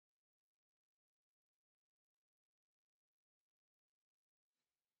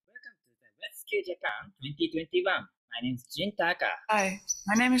Japan 2021. My name is Jin Taka. Hi,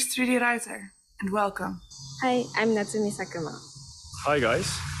 my name is Trudy Ruiter, and welcome. Hi, I'm Natsumi Sakuma. Hi guys,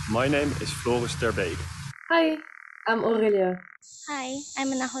 my name is Floris Terbeek. Hi, I'm Aurelia. Hi,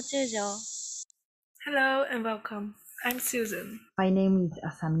 I'm Nahochujo. Hello and welcome. I'm Susan. My name is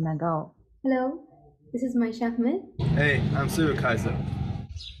Asami Nagao. Hello, this is Mai Ahmed. Hey, I'm Sue Kaiser.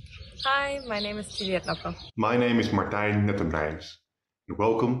 Hi, my name is Juliette Lappa. My name is Martijn Nettenbrijns. And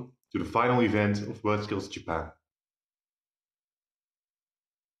welcome to the final event of tskills-Japan.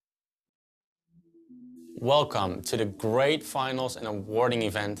 Welcome to the great finals and awarding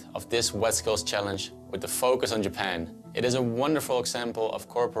event of this tskills Challenge with the focus on Japan. It is a wonderful example of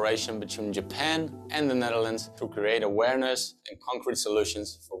cooperation between Japan and the Netherlands to create awareness and concrete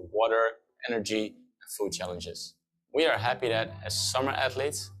solutions for water, energy and food challenges. We are happy that as summer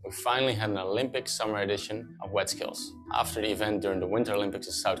athletes, we finally had an Olympic summer edition of tskills after the event during the Winter Olympics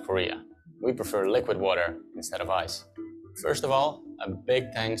in South Korea. We prefer liquid water instead of ice. First of all, a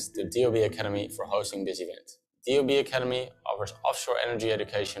big thanks to DOB Academy for hosting this event. DOB Academy offers offshore energy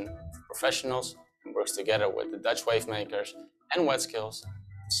education for professionals and works together with the Dutch wave makers and tskills to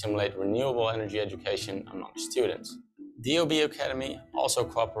simulate renewable energy education among students. DOB Academy also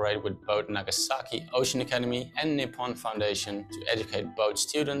cooperated with both Nagasaki Ocean Academy and Nippon Foundation to educate both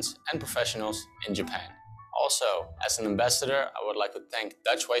students and professionals in Japan. Also, as an ambassador, I would like to thank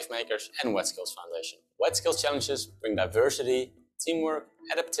Dutch Wave Makers and tskills Foundation. tskills challenges bring diversity, teamwork,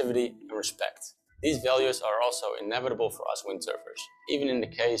 adaptivity, and respect. These values are also inevitable for us windsurfers, even in the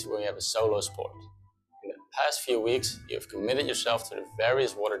case where we have a solo sport. In the past few weeks, you have committed yourself to the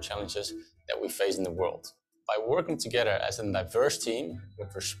various water challenges that we face in the world. By working together as a diverse team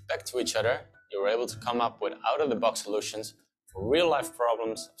with respect to each other, you are able to come up with out-of-the-box solutions for real-life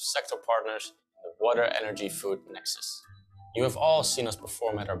problems of sector partners in the water, energy, food nexus. You have all seen us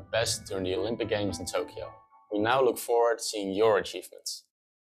perform at our best during the Olympic Games in Tokyo. We now look forward to seeing your achievements.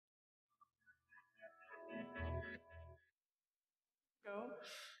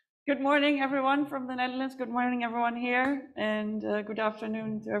 Good morning, everyone from the Netherlands. Good morning, everyone here. And good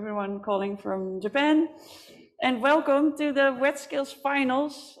afternoon to everyone calling from Japan. And welcome to the tskills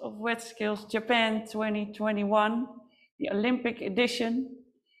finals of tskills Japan 2021, the Olympic edition.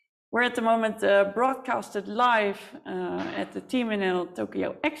 We're at the moment broadcasted live at the Team NL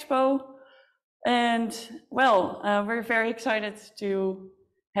Tokyo Expo. And well, we're very excited to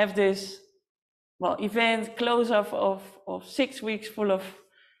have this event close off of 6 weeks full of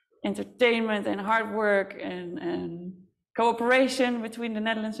entertainment and hard work and cooperation between the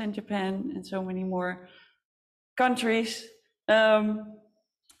Netherlands and Japan and so many more countries. Who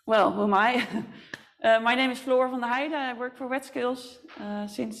am I? My name is Floor van der Heijden. I work for tskills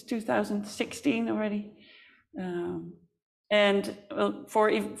since 2016 already. And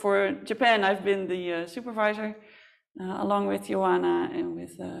for Japan, I've been the supervisor along with Joanna and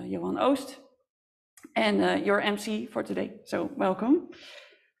with Johan Oost and your MC for today. So welcome.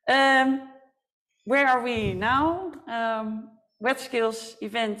 Where are we now? tskills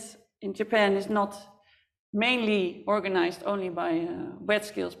event in Japan is not mainly organized only by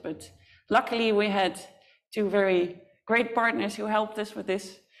tskills, but luckily we had two very great partners who helped us with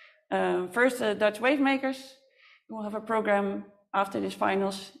this. First, Dutch Wave Makers, who will have a program after these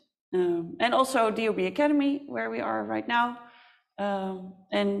finals, and also DOB Academy, where we are right now.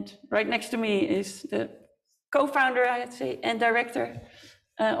 And right next to me is the co-founder, I'd say, and director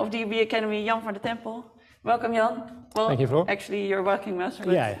of DOB Academy, Jan van der Tempel. Welcome, Jan. Well, thank you, Flo. Actually, you're welcome us.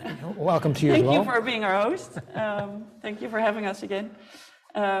 Yeah, welcome to you as well. Thank you for being our host. Thank you for having us again.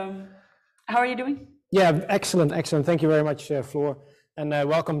 How are you doing? Yeah, excellent, excellent. Thank you very much, Floor. And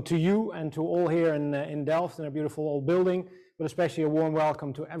welcome to you and to all here in Delft in a beautiful old building, but especially a warm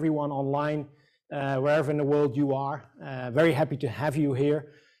welcome to everyone online, wherever in the world you are. Very happy to have you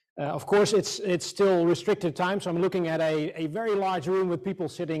here. Of course, it's still restricted time, so I'm looking at a very large room with people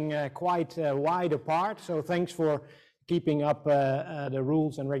sitting quite wide apart. So thanks for keeping up the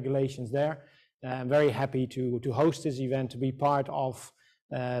rules and regulations there. I'm very happy to host this event, to be part of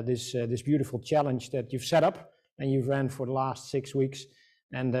this beautiful challenge that you've set up and you've ran for the last 6 weeks.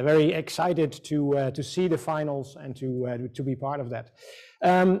 And very excited to see the finals and to be part of that.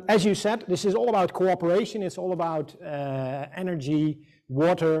 As you said, this is all about cooperation. It's all about energy,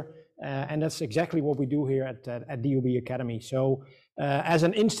 water, and that's exactly what we do here at DOB Academy. So as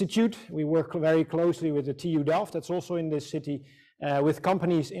an institute, we work very closely with the TU Delft, that's also in this city, with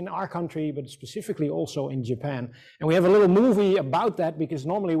companies in our country, but specifically also in Japan. And we have a little movie about that because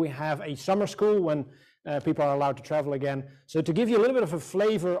normally we have a summer school when people are allowed to travel again. So to give you a little bit of a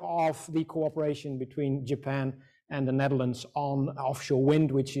flavor of the cooperation between Japan and the Netherlands on offshore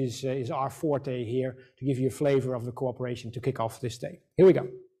wind, which is our forte here, to give you a flavor of the cooperation to kick off this day. Here we go.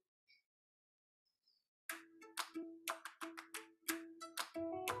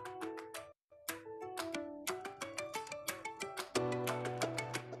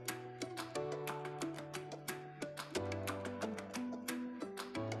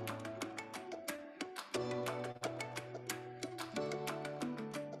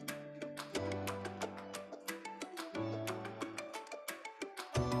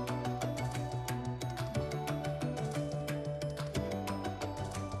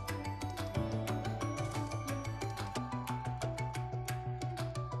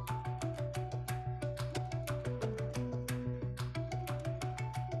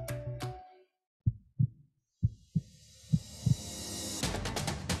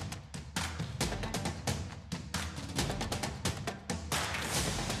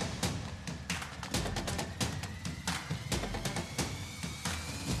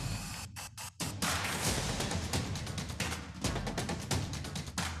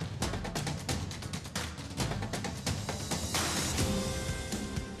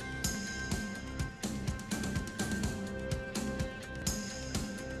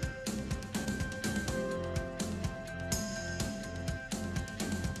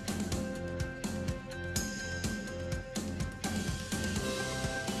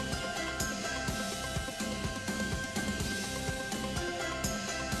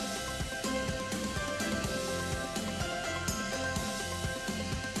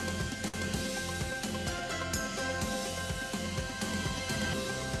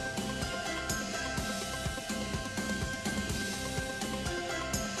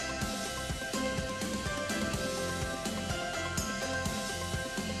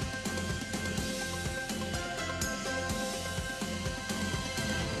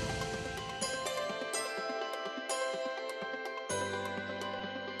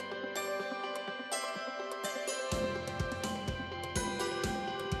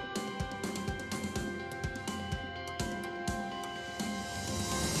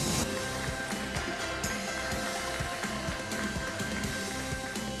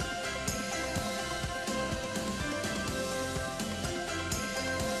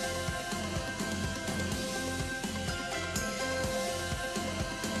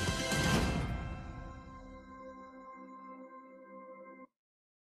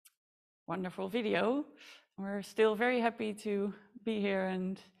 Wonderful video. We're still very happy to be here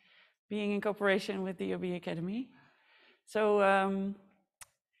and being in cooperation with the OB Academy. So,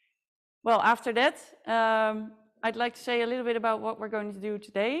 well, after that, I'd like to say a little bit about what we're going to do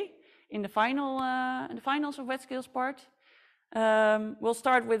today in the finals of Wet Skills part. We'll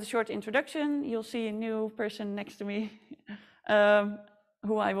start with a short introduction. You'll see a new person next to me,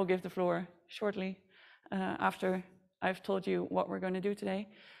 who I will give the floor shortly after I've told you what we're going to do today.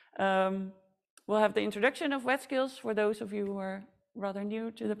 We'll have the introduction of Wet Skills for those of you who are rather new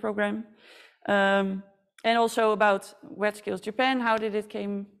to the program. And also about Wet Skills Japan, how did it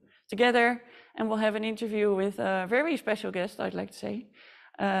came together. And we'll have an interview with a very special guest, I'd like to say.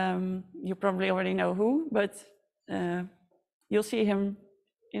 You probably already know who, but you'll see him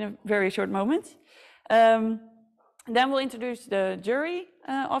in a very short moment. Then we'll introduce the jury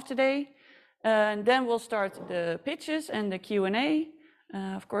of today. And then we'll start the pitches and the Q&A.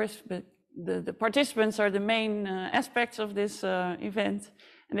 Of course, but the participants are the main aspects of this event,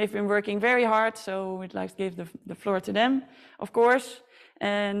 and they've been working very hard, so we'd like to give the floor to them, of course.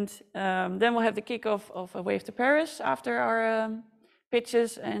 And then we'll have the kickoff of A Wave to Paris after our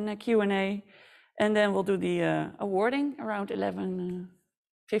pitches and a Q&A, and then we'll do the awarding around 11:15,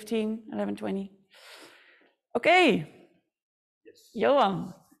 11:20. Okay, yes.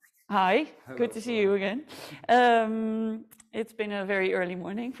 Johan, hi. Hello. Good to see you again. It's been a very early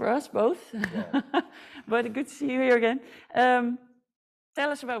morning for us both, yeah. But good to see you here again. Tell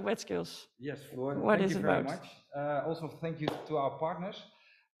us about Wet Skills. Yes, Floor. What thank is you it very about? much. Also, thank you to our partners.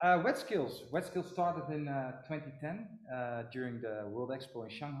 Wet Skills started in 2010 during the World Expo in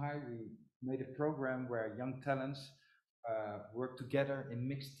Shanghai. We made a program where young talents work together in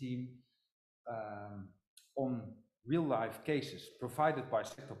mixed team on real life cases provided by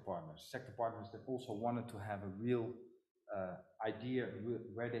sector partners that also wanted to have a real idea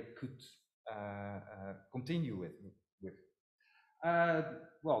where they could continue with.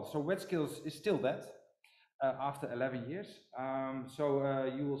 Well, so Wet Skills is still that after 11 years.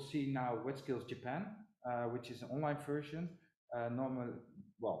 You will see now Wet Skills Japan, which is an online version.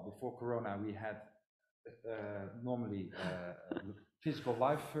 Well, before Corona, we had normally physical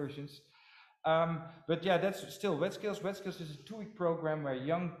live versions. But yeah, that's still Wet Skills. Wet Skills is a 2-week program where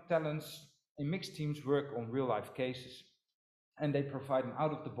young talents in mixed teams work on real life cases, and they provide an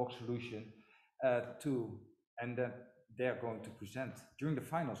out-of-the-box solution and then they're going to present during the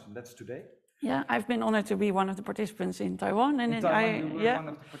finals, and that's today. Yeah, I've been honored to be one of the participants in Taiwan, and you were one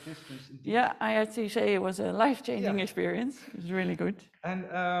of the participants. Indeed. Yeah, I have to say it was a life-changing experience. It was really good. And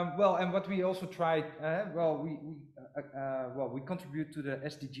and what we also tried, we contribute to the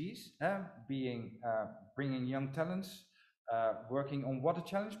SDGs, being bringing young talents, working on water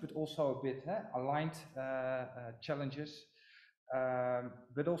challenge, but also a bit aligned challenges.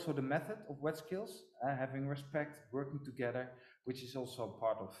 But also the method of wet skills, having respect, working together, which is also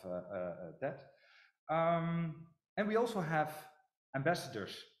part of that. And we also have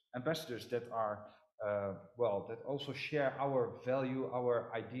ambassadors that are, that also share our value,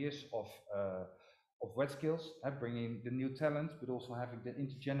 our ideas of wet skills, bringing the new talent, but also having the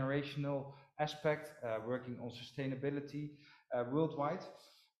intergenerational aspect, working on sustainability worldwide.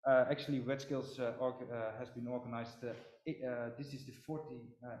 Actually, Wet Skills has been organized. This is the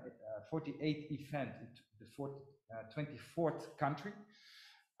 48th event in the 24th country.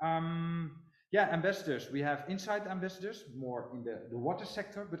 Ambassadors. We have inside ambassadors, more in the water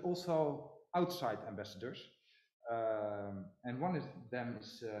sector, but also outside ambassadors. And one of them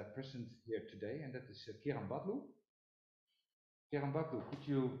is present here today, and that is Kiran Badlu. Kiran Badlu, could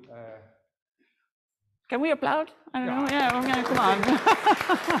you... Can we applaud? I don't know. Yeah, okay, come on. You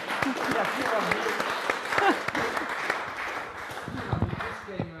just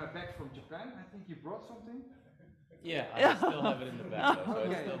came back from Japan. I think you brought something. Yeah, I still have it in the back, though,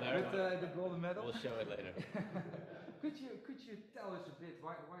 so it's still there. With the golden medal. We'll show it later. Could you tell us a bit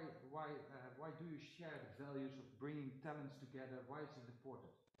why do you share the values of bringing talents together? Why is it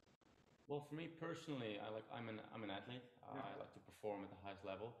important? Well, for me personally, I'm an athlete. I like to perform at the highest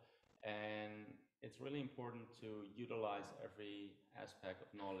level, and it's really important to utilize every aspect of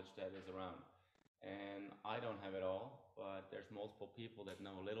knowledge that is around. And I don't have it all, but there's multiple people that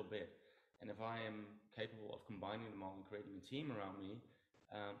know a little bit. And if I am capable of combining them all and creating a team around me,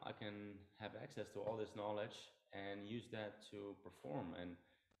 I can have access to all this knowledge and use that to perform. And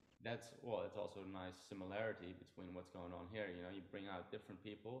it's also a nice similarity between what's going on here. You know, you bring out different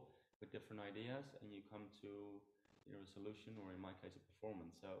people with different ideas and you come to a solution, or in my case, a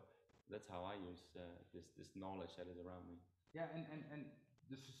performance. So that's how I use this knowledge that is around me. Yeah, and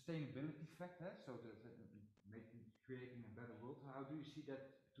the sustainability factor, so creating a better world. How do you see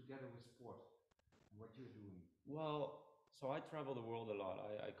that together with sport? What you're doing? Well, so I travel the world a lot.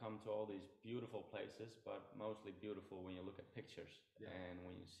 I come to all these beautiful places, but mostly beautiful when you look at pictures. Yeah. And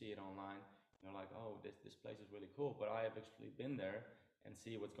when you see it online, you're like, oh, this place is really cool. But I have actually been there and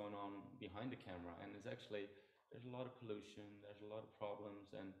see what's going on behind the camera. And there's a lot of pollution, there's a lot of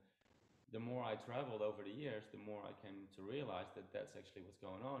problems, and the more I traveled over the years, the more I came to realize that that's actually what's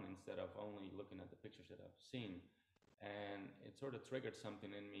going on, instead of only looking at the pictures that I've seen. And it sort of triggered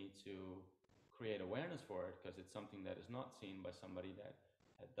something in me to create awareness for it, because it's something that is not seen by somebody that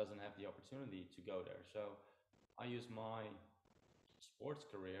doesn't have the opportunity to go there. So I use my sports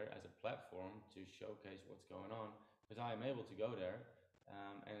career as a platform to showcase what's going on, because I am able to go there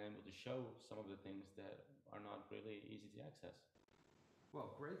and able to show some of the things that are not really easy to access.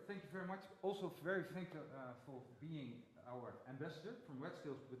 Well, great. Thank you very much. Also, very thankful for being our ambassador from Wet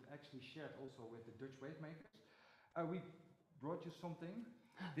Skills, but actually shared also with the Dutch wave makers. We brought you something.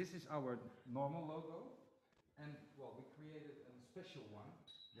 This is our normal logo, and we created a special one.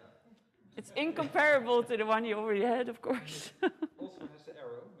 Yeah. It's incomparable to the one you already had, of course. Also has the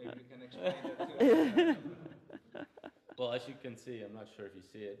arrow. Maybe you can explain that too. Well, as you can see, I'm not sure if you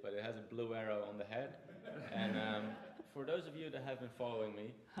see it, but it has a blue arrow on the head. And for those of you that have been following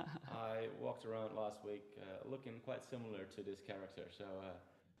me, I walked around last week looking quite similar to this character. So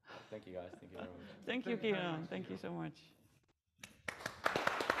thank you guys. Thank you very much. Thank you, Kiran. Thank you so much.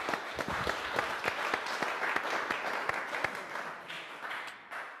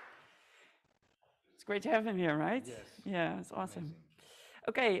 It's great to have him here, right? Yes. Yeah, it's awesome.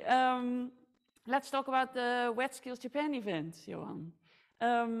 Okay, let's talk about the Wet Skills Japan event, Johan.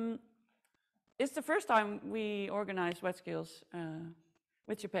 It's the first time we organize Wet Skills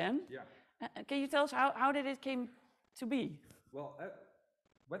with Japan. Yeah. Can you tell us how did it came to be? Well,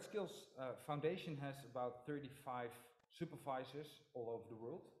 Wet Skills Foundation has about 35 supervisors all over the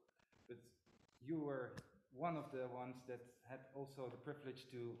world, but you were one of the ones that had also the privilege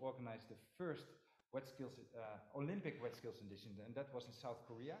to organize the first Wet Skills Olympic Wet Skills edition, and that was in South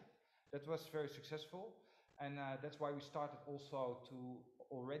Korea. That was very successful, and that's why we started also to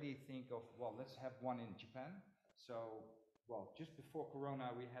already think of, let's have one in Japan. So, just before Corona,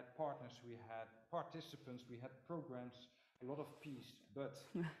 we had partners, we had participants, we had programs, a lot of peace, but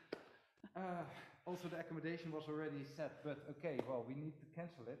Also, the accommodation was already set, but okay, well, we need to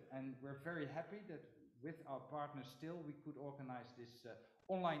cancel it, and we're very happy that with our partners still, we could organize this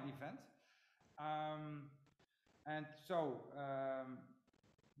online event. And so,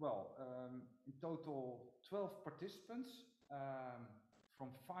 in total, 12 participants from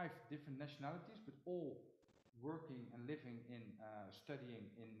 5 different nationalities, but all working and living in, studying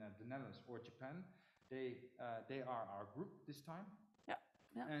in the Netherlands or Japan. They are our group this time.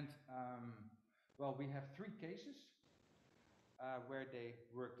 Yeah. And well, we have 3 cases where they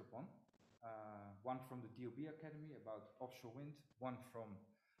worked upon. One from the DOB Academy about offshore wind, one from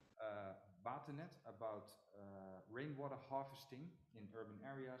Waternet about rainwater harvesting in urban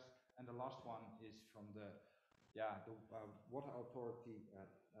areas, and the last one is from the Water Authority at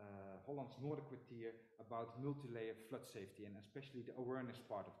Holland's Noorderkwartier about multi-layer flood safety and especially the awareness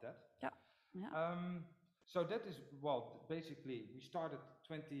part of that. Yeah. Yeah. So that is, well, basically we started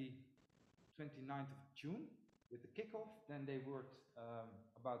 29th of June with the kickoff. Then they worked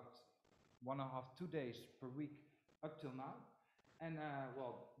about 1.5–2 days per week up till now. And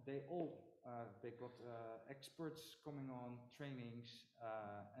well, they got experts coming on, trainings,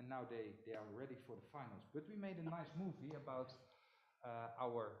 and now they are ready for the finals. But we made a nice movie about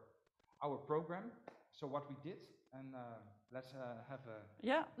our program. So what we did, and let's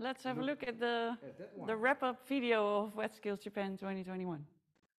have a look at the wrap-up video of WETskills Japan 2021.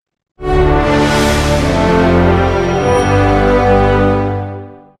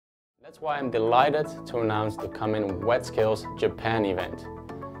 That's why I'm delighted to announce the coming WETskills Japan event.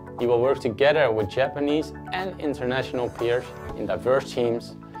 We will work together with Japanese and international peers in diverse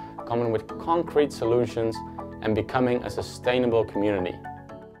teams, coming with concrete solutions and becoming a sustainable community.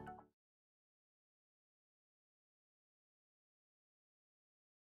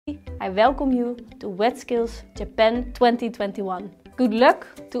 I welcome you to WETskills Japan 2021. Good luck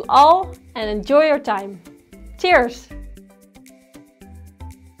to all and enjoy your time. Cheers!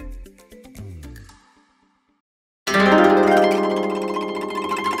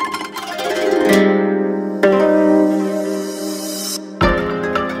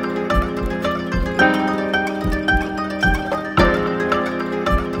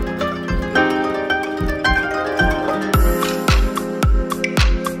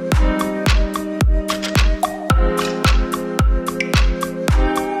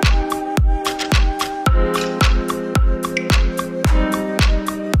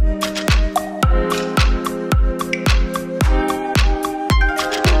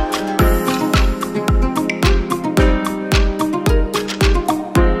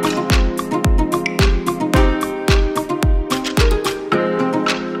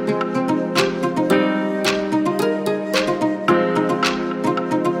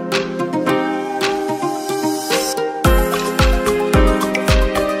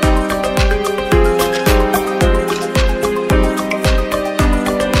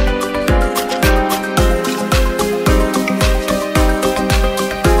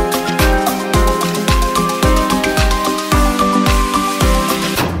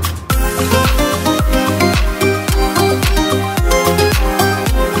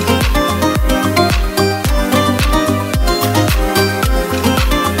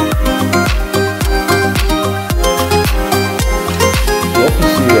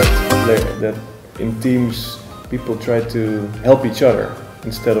 That in teams people try to help each other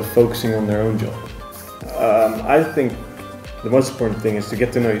instead of focusing on their own job. I think the most important thing is to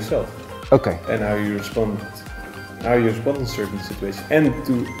get to know yourself. Okay. And how you respond in certain situations, and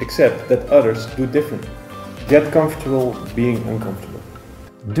to accept that others do differently. Get comfortable being uncomfortable.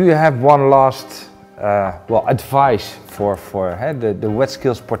 Do you have one last advice for the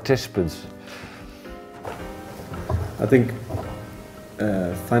WETskills participants? I think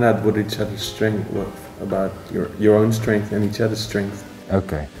find out what each other's strength, about your own strength and each other's strength.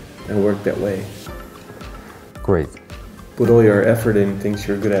 Okay. And work that way. Great. Put all your effort in things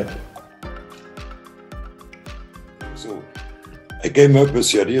you're good at. So I came up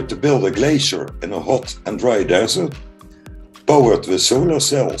with the idea to build a glacier in a hot and dry desert, powered with solar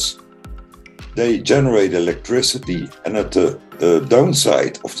cells. They generate electricity, and at the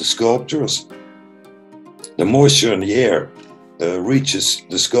downside of the sculptures, the moisture in the air reaches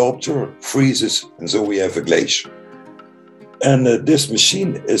the sculpture, freezes, and so we have a glacier. And this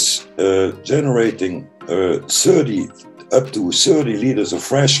machine is generating up to 30 liters of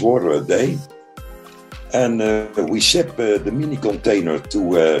fresh water a day. And we ship the mini container to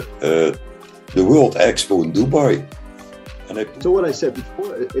the World Expo in Dubai. So what I said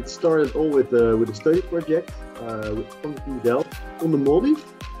before, it started all with a study project from Delft on the Maldives.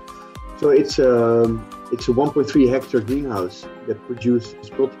 So it's It's a 1.3 hectare greenhouse that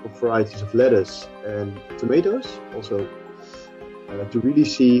produces multiple varieties of lettuce and tomatoes. Also, to really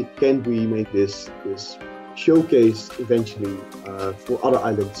see, can we make this showcase eventually for other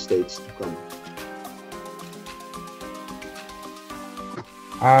island states to come?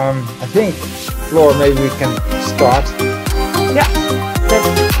 I think, Floor, maybe we can start. Yeah,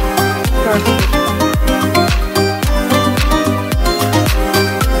 let's start.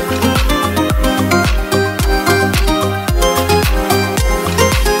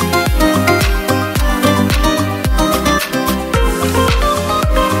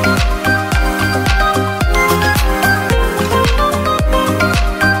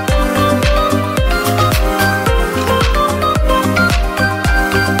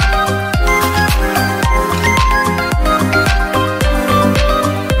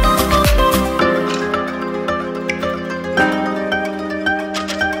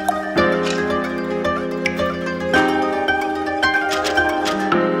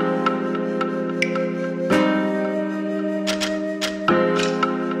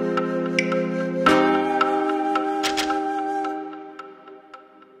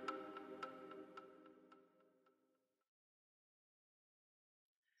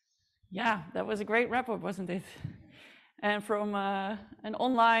 Yeah, that was a great wrap-up, wasn't it? And from an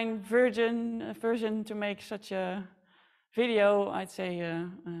online version to make such a video, I'd say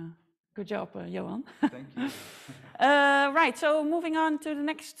good job, Johan. Thank you. Right, so moving on to the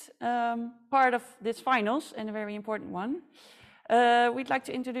next part of this finals, and a very important one. We'd like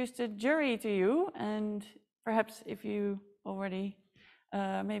to introduce the jury to you, and perhaps if you already,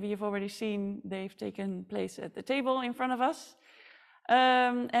 maybe you've already seen, they've taken place at the table in front of us.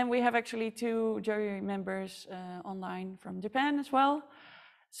 And we have actually 2 jury members online from Japan as well.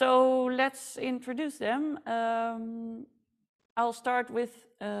 So let's introduce them. I'll start with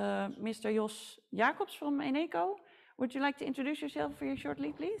Mr. Jos Jacobs from Eneco. Would you like to introduce yourself very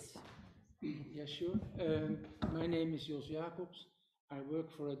shortly, please? Yes, sure. My name is Jos Jacobs. I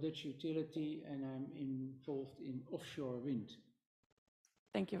work for a Dutch utility and I'm involved in offshore wind.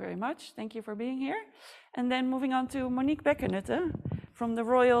 Thank you very much. Thank you for being here. And then moving on to Monique Bekkenutte from the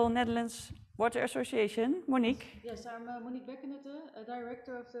Royal Netherlands Water Association. Monique. Yes, I'm Monique Bekkenutte, a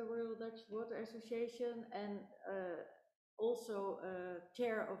director of the Royal Dutch Water Association and also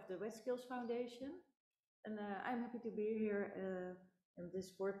chair of the WestSkills Foundation. And I'm happy to be here in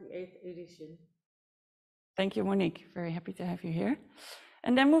this 48th edition. Thank you, Monique. Very happy to have you here.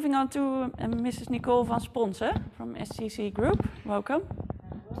 And then moving on to Mrs. Nicole van Sponse from SCC Group. Welcome.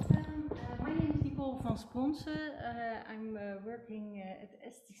 Welcome. My name is Nicole van Sponse. I'm working at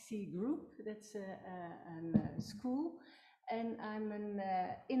STC Group. That's a school. And I'm an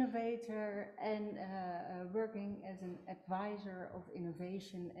innovator and working as an advisor of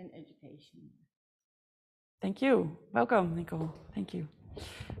innovation and education. Thank you. Welcome, Nicole. Thank you.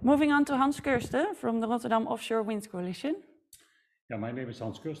 Moving on to Hans Kirsten from the Rotterdam Offshore Wind Coalition. Yeah, my name is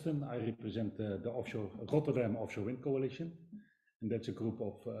Hans Kirsten. I represent the Rotterdam Offshore Wind Coalition. And that's a group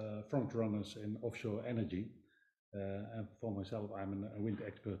of front-runners in offshore energy. And for myself, I'm a wind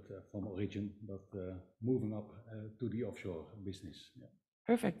expert from origin, but moving up to the offshore business. Yeah.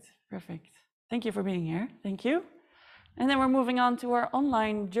 Perfect, perfect. Thank you for being here. Thank you. And then we're moving on to our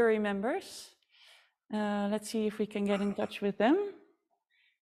online jury members. Let's see if we can get in touch with them.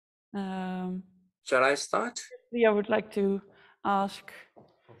 Shall I start? I would like to ask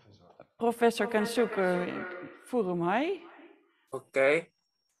Professor Kensuke Furumai. Okay.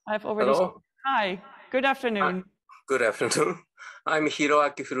 I've already. Hello. Hi. Good afternoon. Good afternoon. I'm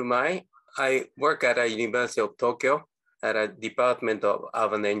Hiroaki Furumai. I work at the University of Tokyo at a Department of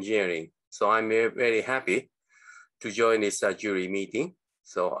Urban Engineering. So I'm very happy to join this jury meeting.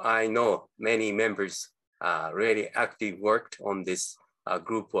 So I know many members really actively worked on this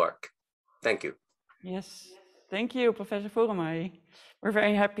group work. Thank you. Yes, thank you, Professor Furumai. We're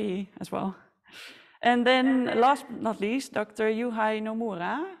very happy as well. And then last but not least, Dr. Yuhei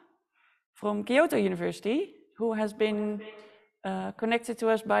Nomura from Kyoto University, who has been connected to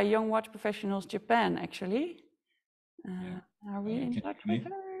us by Young Water Professionals Japan, actually. Are we in touch with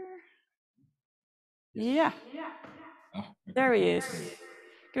her? Yeah. There he is.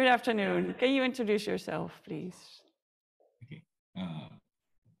 Good afternoon. Can you introduce yourself, please? Okay.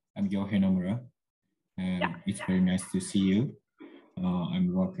 I'm Yohei Nomura. It's very nice to see you.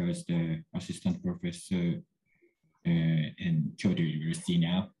 I'm working as the assistant professor in Kyoto University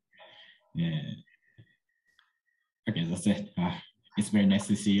now. Okay, that's it. It's very nice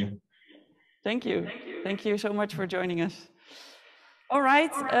to see you. Thank you. Thank you so much for joining us. All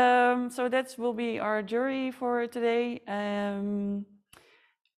right, so that will be our jury for today.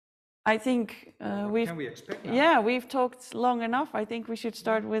 I think what can we expect now? Yeah, we've talked long enough. I think we should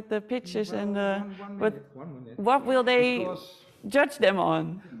start with the pitches and one minute. what will they Because, judge them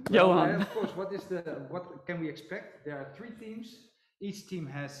on, well, Johan? of course, what can we expect? There are 3 teams. Each team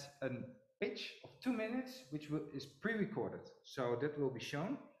has a pitch of 2 minutes, which is pre-recorded, so that will be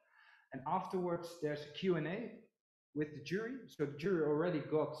shown. And afterwards, there's a Q&A with the jury. So the jury already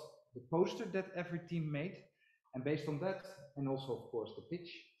got the poster that every team made, and based on that, and also of course the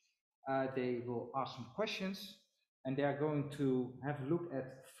pitch, they will ask some questions, and they are going to have a look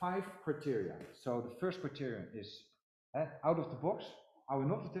at 5 criteria. So the first criterion is out of the box. How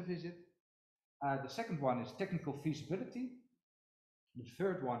innovative is it? The second one is technical feasibility. The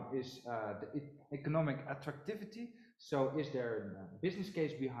third one is the economic attractivity. So is there a business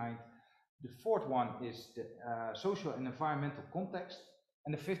case behind? The fourth one is the social and environmental context.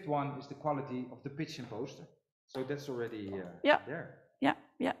 And the fifth one is the quality of the pitch and poster. So that's already there. Yeah.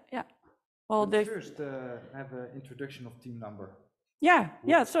 Well, they first have an introduction of team number.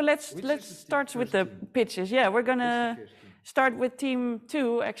 Yeah. So let's start with the pitches. Yeah, we're gonna start with team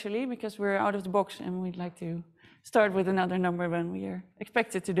 2 actually, because we're out of the box and we'd like to start with another number when we are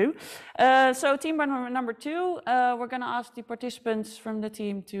expected to do. So team number 2, we're gonna ask the participants from the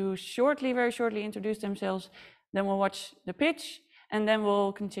team to very shortly introduce themselves. Then we'll watch the pitch and then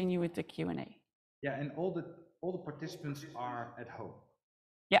we'll continue with the Q&A. Yeah, and all the participants are at home.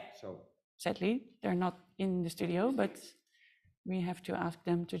 Yeah. So sadly, they're not in the studio, but we have to ask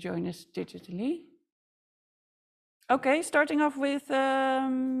them to join us digitally. Okay, starting off with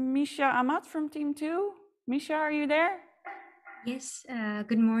Misha Ahmad from team 2. Misha, are you there? Yes,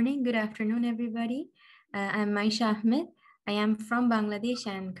 good morning, good afternoon, everybody. I'm Maisha Ahmed. I am from Bangladesh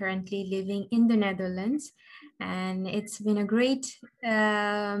and currently living in the Netherlands. And it's been a great,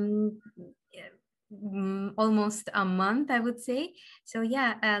 almost a month, I would say. So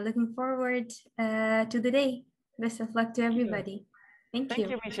yeah, looking forward to the day. Best of luck to everybody. Thank you. Thank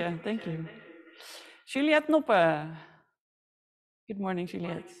you, Misha. Thank you. Juliette Noppe. Good morning,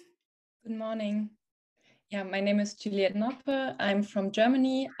 Juliette. Good morning. Yeah, my name is Juliette Noppe. I'm from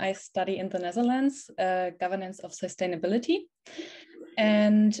Germany. I study in the Netherlands, governance of sustainability.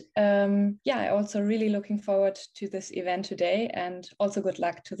 And yeah, I'm also really looking forward to this event today, and also good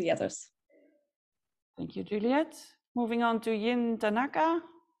luck to the others. Thank you, Juliette. Moving on to Yin Tanaka.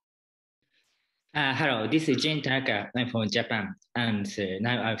 Hello, this is Jin Tanaka. I'm from Japan, and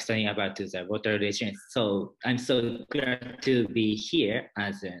now I'm studying about the water relations. So I'm so glad to be here,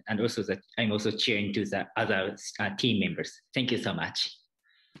 and also that I'm also cheering to the other team members. Thank you so much.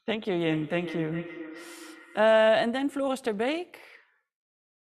 Thank you, Yin. Thank you. And then Floris ter Beek.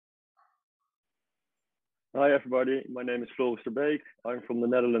 Hi, everybody. My name is Floris ter Beek. I'm from the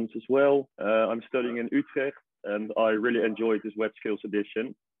Netherlands as well. I'm studying in Utrecht, and I really enjoyed this Web Skills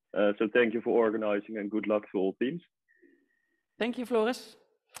edition. So thank you for organizing and good luck to all teams. Thank you, Floris.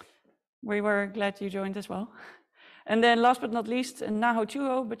 We were glad you joined as well. And then last but not least, Naho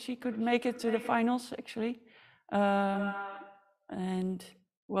Chuo, but she could make it to the finals actually. And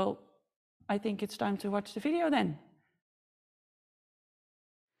well, I think it's time to watch the video then.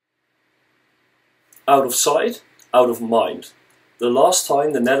 Out of sight, out of mind. The last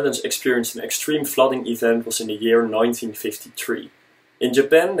time the Netherlands experienced an extreme flooding event was in the year 1953. In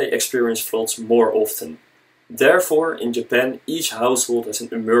Japan, they experience floods more often. Therefore, in Japan, each household has an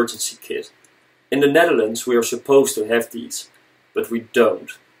emergency kit. In the Netherlands, we are supposed to have these, but we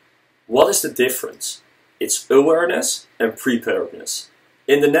don't. What is the difference? It's awareness and preparedness.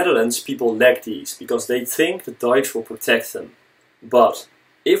 In the Netherlands, people lack these because they think the dikes will protect them. But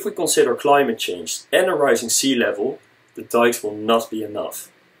if we consider climate change and a rising sea level, the dikes will not be enough.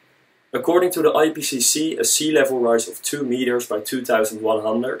 According to the IPCC, a sea level rise of 2 meters by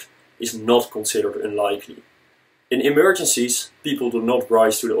 2100 is not considered unlikely. In emergencies, people do not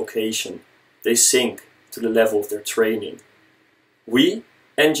rise to the occasion, they sink to the level of their training. We,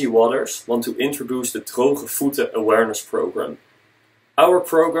 NG Waters, want to introduce the Droge Voeten Awareness Program. Our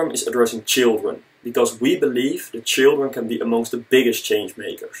program is addressing children, because we believe that children can be amongst the biggest change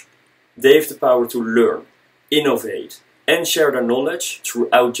makers. They have the power to learn, innovate, and share their knowledge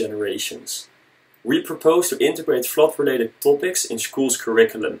throughout generations. We propose to integrate flood-related topics in school's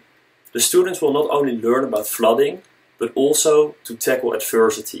curriculum. The students will not only learn about flooding, but also to tackle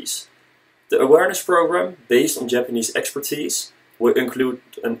adversities. The awareness program, based on Japanese expertise, will include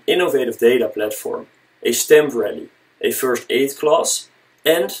an innovative data platform, a STEM rally, a first aid class,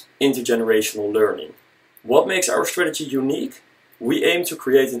 and intergenerational learning. What makes our strategy unique? We aim to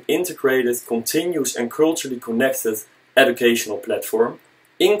create an integrated, continuous and culturally connected educational platform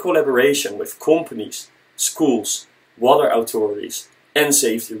in collaboration with companies, schools, water authorities and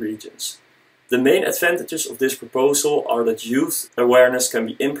safety regions. The main advantages of this proposal are that youth awareness can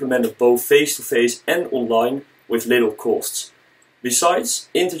be implemented both face-to-face and online with little costs. Besides,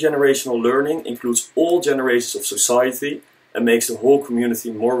 intergenerational learning includes all generations of society and makes the whole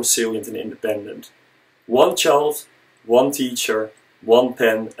community more resilient and independent. One child, one teacher, one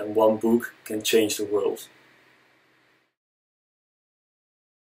pen and one book can change the world.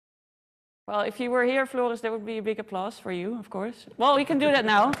 Well, if you were here, Floris, there would be a big applause for you, of course. Well, we can do that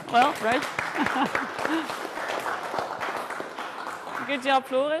now. Well, right? Good job,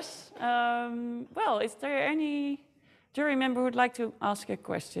 Floris. Well, is there any jury member who would like to ask a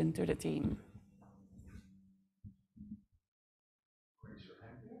question to the team?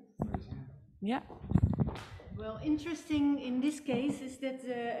 Yeah. Well, interesting in this case is that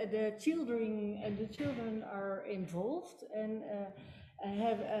the children are involved and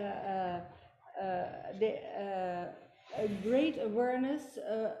have a great awareness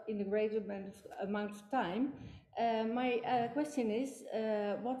in a great amount of time. My question is,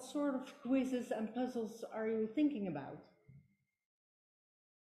 what sort of quizzes and puzzles are you thinking about?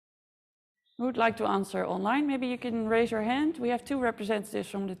 Who would like to answer online? Maybe you can raise your hand. We have 2 representatives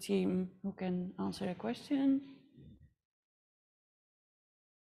from the team who can answer a question.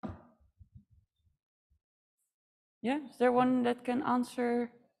 Yeah, is there one that can answer?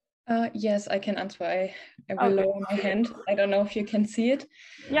 Yes, I can answer. I will lower my hand. I don't know if you can see it.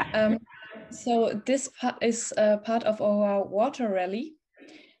 Yeah. So this part is part of our water rally.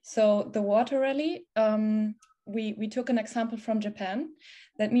 So the water rally, we took an example from Japan.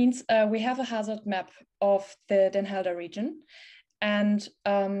 That means we have a hazard map of the Den Helder region, and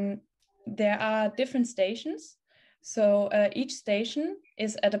there are different stations. So each station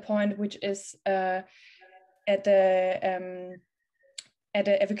is at a point which is at the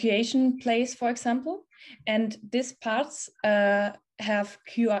evacuation place, for example, and these parts have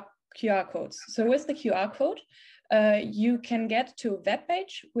QR codes. So with the QR code, you can get to a web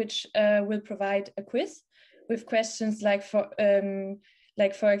page which will provide a quiz with questions like, for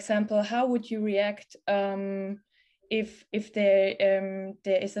example, how would you react if there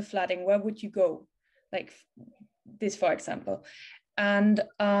is a flooding? Where would you go? Like this, for example. And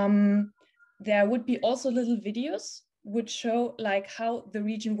there would be also little videos would show like how the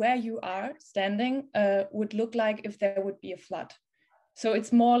region where you are standing would look like if there would be a flood. So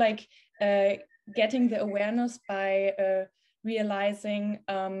it's more like getting the awareness by realizing,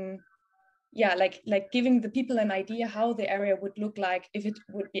 like giving the people an idea how the area would look like if it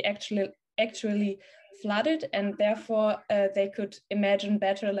would be actually flooded, and therefore they could imagine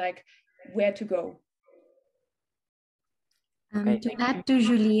better like where to go. To add to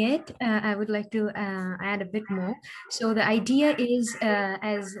Juliette, I would like to add a bit more. So the idea is,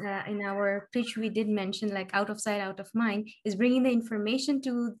 as in our pitch we did mention, like out of sight, out of mind, is bringing the information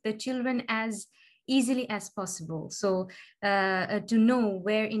to the children as easily as possible. So to know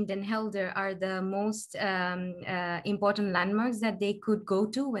where in Den Helder are the most important landmarks that they could go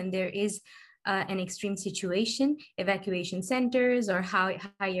to when there is an extreme situation, evacuation centers or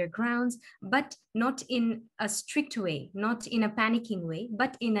higher grounds, but not in a strict way, not in a panicking way,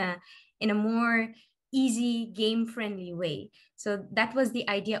 but in a more easy, game-friendly way. So that was the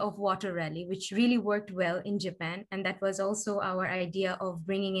idea of Water Rally, which really worked well in Japan. And that was also our idea of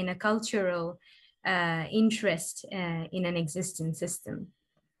bringing in a cultural interest in an existing system.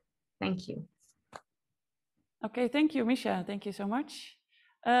 Thank you. Okay, thank you, Misha. Thank you so much.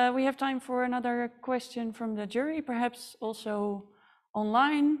 We have time for another question from the jury, perhaps also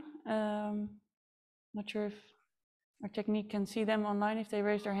online. Not sure if our technique can see them online. If they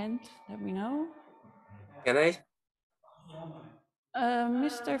raise their hand, let me know. Can I?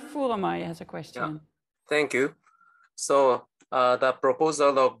 Mr. Furamai has a question. Yeah. Thank you. So the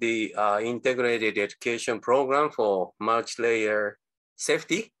proposal of the integrated education program for multi-layer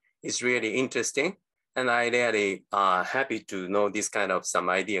safety is really interesting. And I really happy to know this kind of some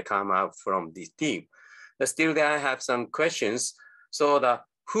idea come out from this team. But still there I have some questions. So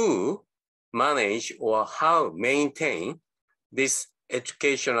who manage or how maintain this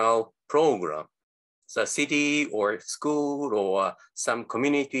educational program? The city or school or some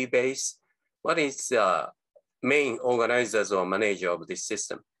community base? What is the main organizers or manager of this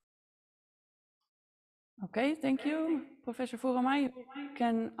system? Okay, thank you. Professor Furamai, you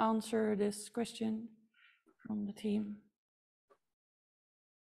can answer this question from the team.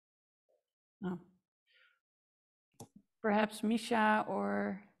 Oh. Perhaps Misha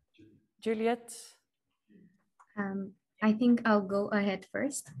or Juliette? I think I'll go ahead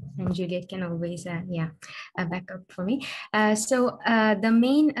first, and Juliet can always, back up for me. The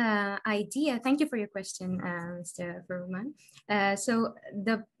main idea, thank you for your question, Mr. Verman.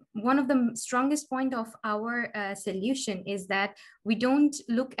 One of the strongest point of our solution is that we don't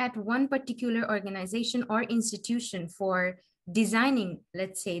look at one particular organization or institution for designing.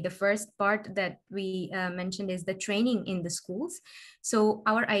 Let's say the first part that we mentioned is the training in the schools. So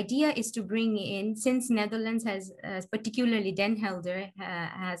our idea is to bring in, since Netherlands has, particularly Den Helder,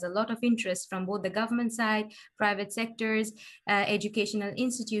 has a lot of interest from both the government side, private sectors, educational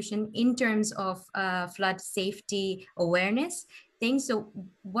institution in terms of flood safety awareness things. So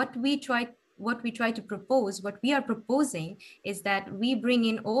what we are proposing is that we bring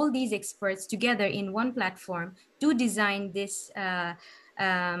in all these experts together in one platform to design this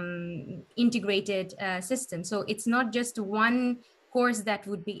integrated system. So it's not just one course that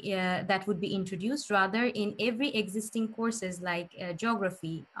would be introduced. Rather, in every existing courses like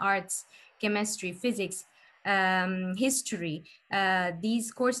geography, arts, chemistry, physics, history,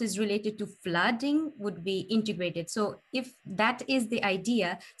 these courses related to flooding would be integrated. So if that is the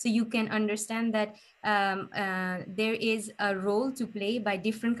idea, so you can understand that there is a role to play by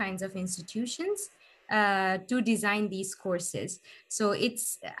different kinds of institutions to design these courses. So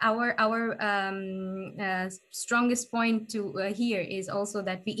it's our strongest point to here is also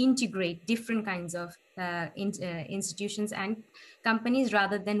that we integrate different kinds of institutions and companies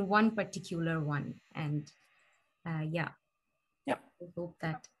rather than one particular one. And yeah. I hope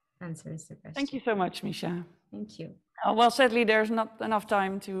that answers the question. Thank you so much, Misha. Thank you. Well, sadly, there's not enough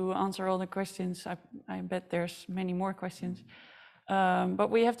time to answer all the questions. I bet there's many more questions. But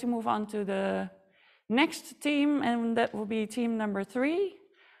we have to move on to the next team, and that will be team number 3.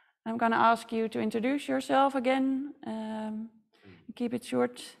 I'm going to ask you to introduce yourself again. Keep it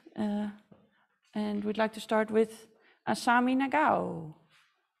short. And we'd like to start with Asami Nagao.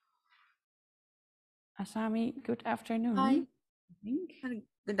 Asami, good afternoon. Hi.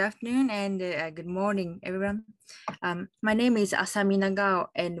 Good afternoon and good morning, everyone. My name is Asami Nagao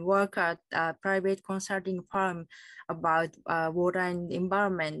and work at a private consulting firm about water and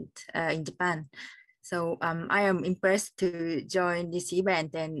environment in Japan. So I am impressed to join this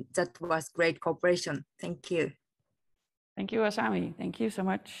event, and that was great cooperation. Thank you. Thank you, Asami. Thank you so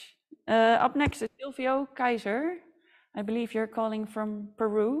much. Up next is Silvio Kaiser. I believe you're calling from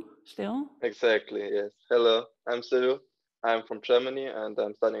Peru still. Exactly, yes. Hello, I'm Silvio. I'm from Germany and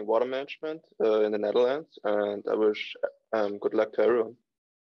I'm studying water management in the Netherlands, and I wish good luck to everyone.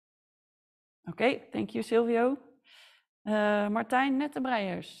 Okay, thank you, Silvio. Martijn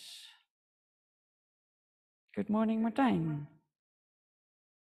Nettebrijers. Good morning, Martijn.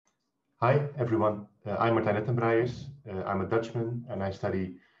 Hi, everyone. I'm Martijn Nettebrijers. I'm a Dutchman and I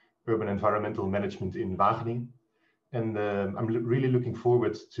study urban environmental management in Wageningen. And I'm really looking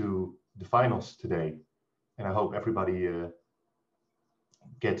forward to the finals today. And I hope everybody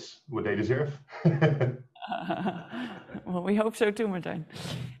gets what they deserve. Well, we hope so too, Martijn.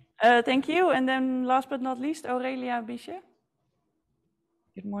 Thank you. And then last but not least, Aurelia Biche.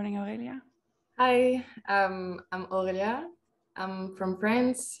 Good morning, Aurelia. Hi, I'm Aurelia. I'm from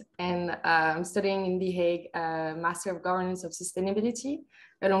France and I'm studying in The Hague, Master of Governance of Sustainability,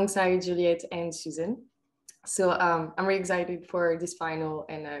 alongside Juliet and Susan. So I'm really excited for this final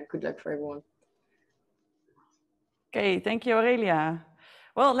and good luck for everyone. Okay, thank you, Aurelia.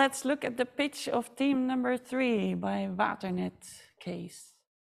 Well, let's look at the pitch of team number 3 by Waternet case.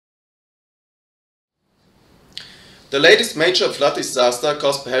 The latest major flood disaster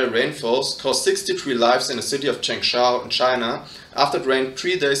caused by heavy rainfalls caused 63 lives in the city of Changsha in China after it rained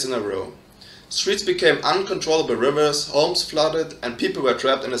 3 days in a row. Streets became uncontrollable rivers, homes flooded, and people were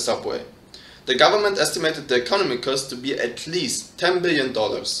trapped in the subway. The government estimated the economic cost to be at least $10 billion.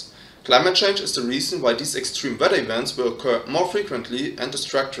 Climate change is the reason why these extreme weather events will occur more frequently and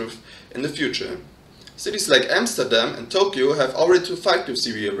destructive in the future. Cities like Amsterdam and Tokyo have already to fight with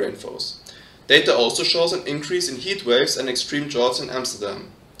severe rainfalls. Data also shows an increase in heat waves and extreme droughts in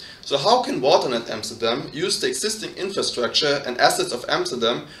Amsterdam. So how can Waternet Amsterdam use the existing infrastructure and assets of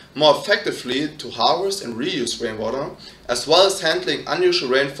Amsterdam more effectively to harvest and reuse rainwater, as well as handling unusual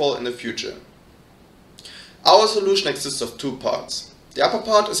rainfall in the future? Our solution exists of 2 parts. The upper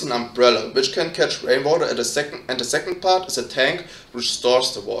part is an umbrella which can catch rainwater and the second part is a tank which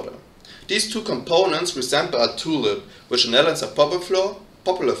stores the water. These 2 components resemble a tulip, which the Netherlands are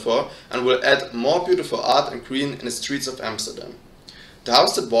popular for and will add more beautiful art and green in the streets of Amsterdam. The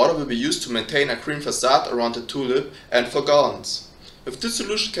harvested water will be used to maintain a green facade around the tulip and for gardens. With this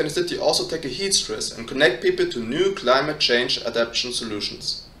solution can the city also take a heat stress and connect people to new climate change adaptation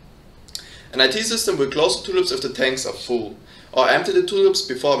solutions. An IT system will close the tulips if the tanks are full, or empty the tulips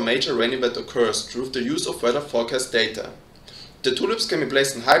before a major rain event occurs through the use of weather forecast data. The tulips can be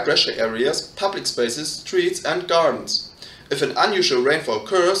placed in high-pressure areas, public spaces, streets and gardens. If an unusual rainfall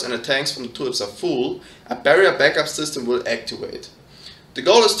occurs and the tanks from the tulips are full, a barrier backup system will activate. The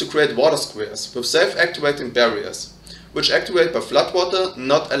goal is to create water squares with self-activating barriers, which activate by floodwater,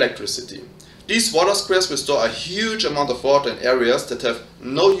 not electricity. These water squares will store a huge amount of water in areas that have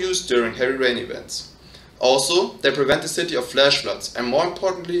no use during heavy rain events. Also, they prevent the city of flash floods and, more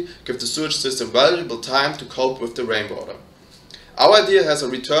importantly, give the sewage system valuable time to cope with the rainwater. Our idea has a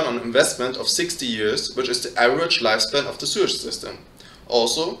return on investment of 60 years, which is the average lifespan of the sewage system.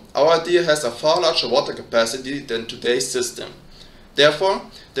 Also, our idea has a far larger water capacity than today's system. Therefore,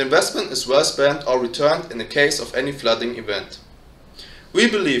 the investment is well spent or returned in the case of any flooding event. We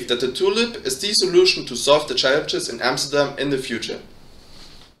believe that the tulip is the solution to solve the challenges in Amsterdam in the future.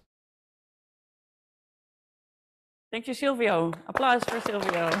 Thank you, Silvio. Applause for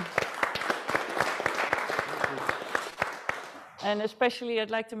Silvio. And especially I'd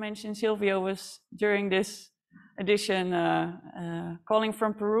like to mention Silvio was during this edition calling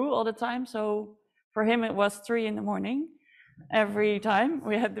from Peru all the time. So for him it was 3 in the morning every time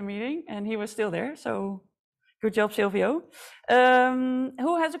we had the meeting and he was still there. So good job, Silvio.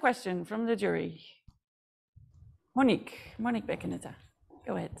 Who has a question from the jury? Monique Beckenetta,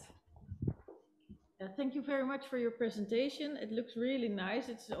 go ahead. Thank you very much for your presentation. It looks really nice.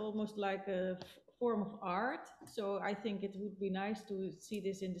 It's almost like a form of art. So I think it would be nice to see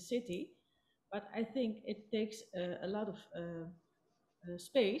this in the city. But I think it takes a lot of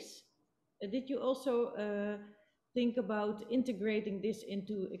space. Did you also think about integrating this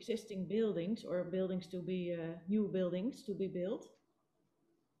into existing buildings or buildings to be new buildings to be built?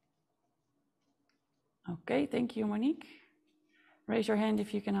 Okay, thank you, Monique. Raise your hand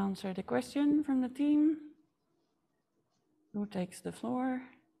if you can answer the question from the team. Who takes the floor?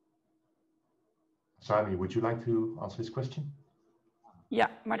 Sami, would you like to answer this question? Yeah,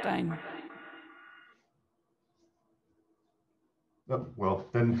 Martijn. Oh, well,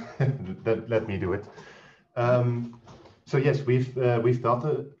 then, then let me do it. So yes, we've thought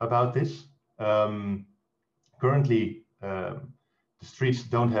about this. Currently, the streets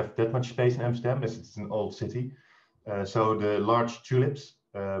don't have that much space in Amsterdam, as it's an old city. So the large tulips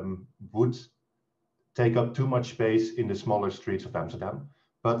would take up too much space in the smaller streets of Amsterdam.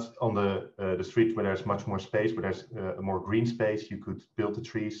 But on the street where there's much more space, where there's a more green space, you could build the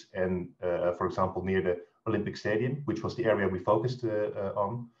trees. And for example, near the Olympic Stadium, which was the area we focused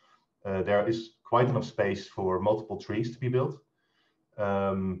on, there is quite enough space for multiple trees to be built.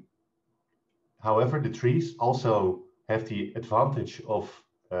 However, the trees also have the advantage of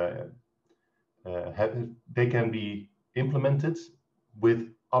they can be implemented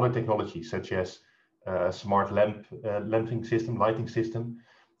with other technologies, such as smart lighting system,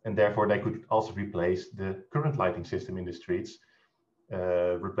 and therefore they could also replace the current lighting system in the streets,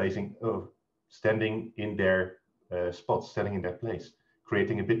 standing in their spots, standing in their place,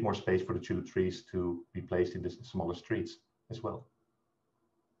 creating a bit more space for the tulip trees to be placed in the smaller streets as well.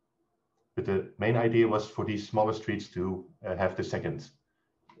 But the main idea was for these smaller streets to have the second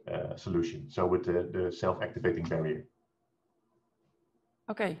solution, so with the self-activating barrier.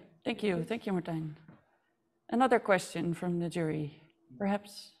 Okay, thank you, Martijn. Another question from the jury,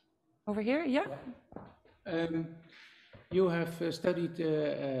 perhaps over here, yeah? You have studied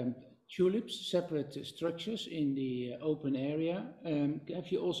tulips, separate structures in the open area. Have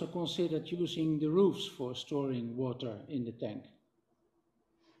you also considered using the roofs for storing water in the tank?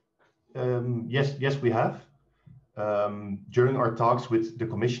 Yes, we have. During our talks with the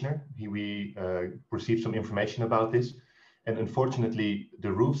commissioner, we received some information about this. And unfortunately,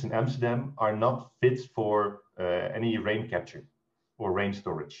 the roofs in Amsterdam are not fit for any rain capture or rain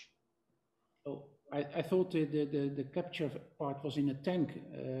storage. Oh, I thought the capture part was in a tank.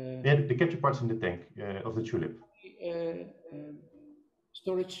 Yeah, the capture part's in the tank of the tulip.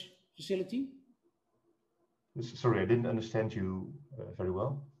 Storage facility? Sorry, I didn't understand you very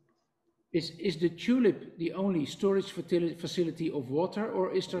well. Is the tulip the only storage facility of water,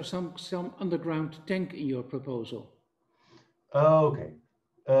 or is there some underground tank in your proposal? Oh, okay.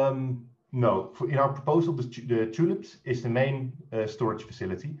 No, in our proposal, the tulips is the main storage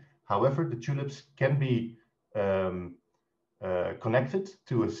facility. However, the tulips can be connected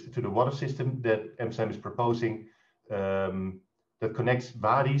to the water system that Amsterdam is proposing, that connects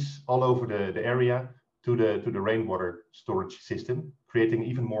wadis all over the area to the rainwater storage system, creating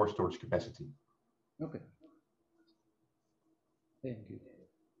even more storage capacity. Okay. Thank you.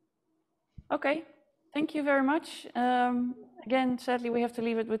 Okay, Thank you very much. Again, sadly, we have to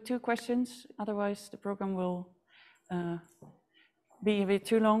leave it with 2 questions. Otherwise, the program will be a bit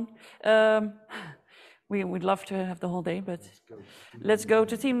too long. We would love to have the whole day, but let's go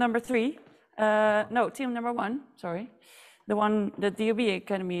to team number 3. No, team number 1, sorry. The one that the DOB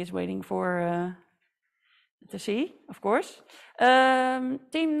Academy is waiting for to see, of course.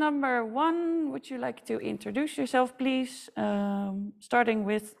 Team number 1, would you like to introduce yourself, please? Starting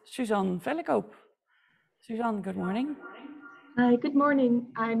with Suzanne Vellekoop. Suzanne, good morning. Hi, good morning.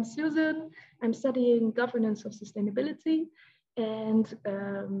 I'm Susan. I'm studying governance of sustainability. And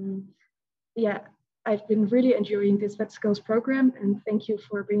yeah, I've been really enjoying this VETSkills program. And thank you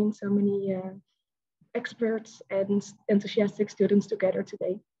for bringing so many experts and enthusiastic students together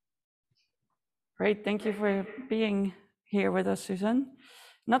today. Great, thank you for being here with us, Susan.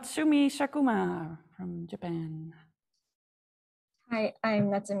 Natsumi Sakuma from Japan. Hi, I'm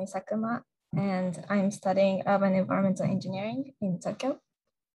Natsumi Sakuma, and I'm studying urban environmental engineering in Tokyo.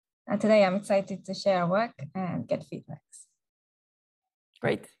 Today, I'm excited to share our work and get feedbacks.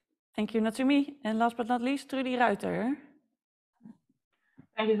 Great, thank you, Natsumi. And last but not least, Trudy Ruiter.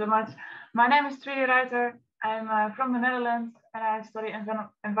 Thank you so much. My name is Trudy Ruiter. I'm from the Netherlands, and I study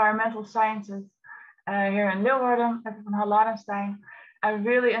environmental sciences here in Leeuwarden at Van Ladenstein. I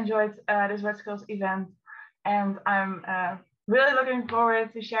really enjoyed this VETSkills event, and I'm really looking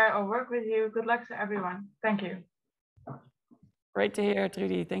forward to share our work with you. Good luck to everyone. Thank you. Great to hear,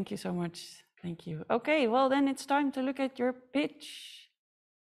 Trudy. Thank you so much. Thank you. Okay, well then it's time to look at your pitch.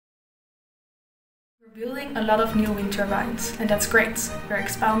 We're building a lot of new wind turbines, and that's great. We're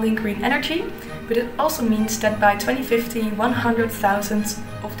expanding green energy, but it also means that by 2050, 100,000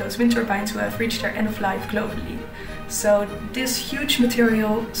 of those wind turbines will have reached their end of life globally. So this huge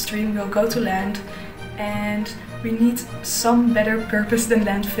material stream will go to land, and we need some better purpose than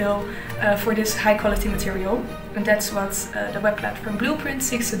landfill for this high quality material. And that's what the web platform Blueprint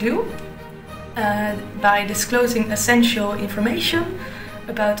seeks to do by disclosing essential information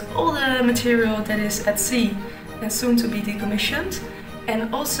about all the material that is at sea and soon to be decommissioned,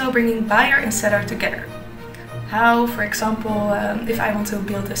 and also bringing buyer and seller together. How, for example, if I want to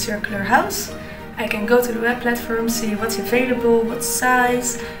build a circular house, I can go to the web platform, see what's available, what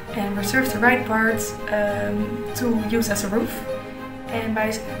size, and reserve the right parts to use as a roof. And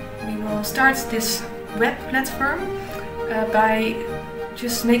we will start this web platform by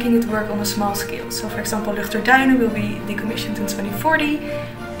just making it work on a small scale. So for example, Luchterduinen will be decommissioned in 2040,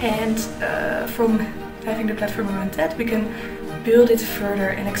 and from having the platform around that, we can build it further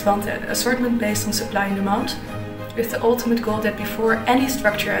and expand the assortment based on supply and demand, with the ultimate goal that before any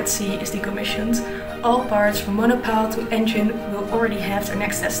structure at sea is decommissioned, all parts from monopile to engine will already have their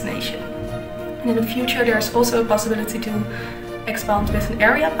next destination. And in the future, there's also a possibility to expand with an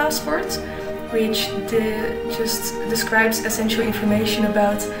area passport, which just describes essential information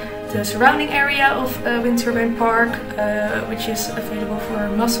about the surrounding area of a wind turbine park, which is available for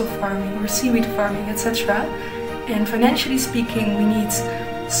mussel farming or seaweed farming, etc. And financially speaking, we need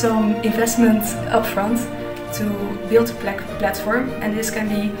some investment upfront to build a platform, and this can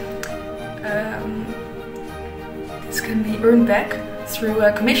be earned back through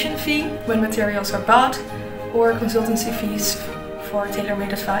a commission fee when materials are bought, or consultancy fees for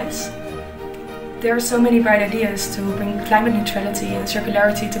tailor-made advice. There are so many bright ideas to bring climate neutrality and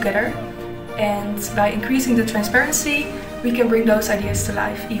circularity together, and by increasing the transparency, we can bring those ideas to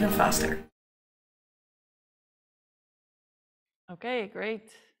life even faster. Okay, great.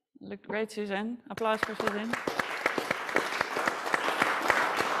 Looked great, Suzanne. Applause for Suzanne.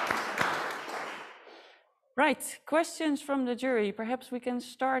 Right, questions from the jury. Perhaps we can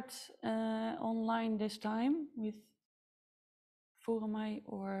start online this time with Furumai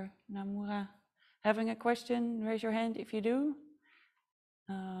or Namura. Having a question, raise your hand if you do.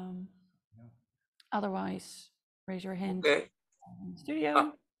 Otherwise, raise your hand. Okay.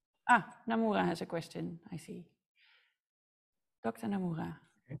 Studio. Namura has a question, I see. Dr. Namura.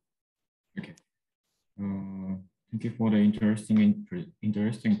 Okay. Thank you for the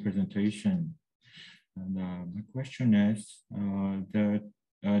interesting presentation. And my question is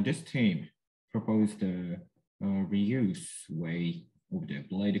this team proposed the reuse way of the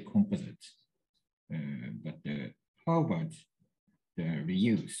blade composite, but how about the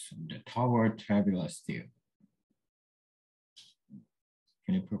reuse of the tower tabular steel?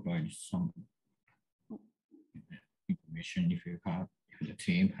 Can you provide some information if the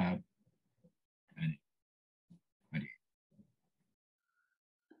team have any idea?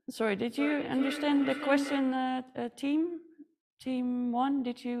 Sorry, did you understand the question, Team 1?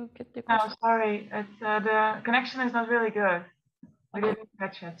 Did you get the question? No, sorry, the connection is not really good. I didn't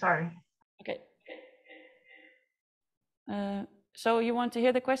catch it, sorry. Okay. So you want to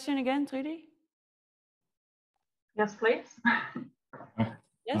hear the question again, Trudy? Yes, please.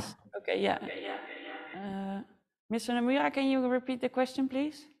 Yes? Okay, yeah. Mr. Namura, can you repeat the question,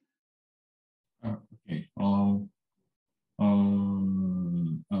 please? Okay.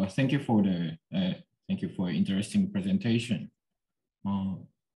 Thank you for the interesting presentation.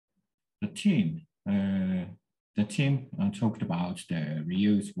 The team talked about the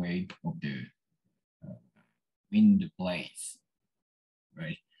reuse way of the wind blades,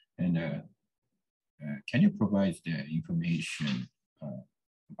 right? And can you provide the information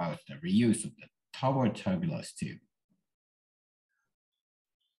about the reuse of the tower turbulus too?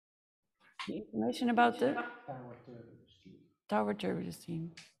 The information about the tower turbulus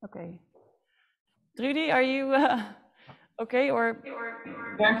team. Okay. Trudy, are you okay or?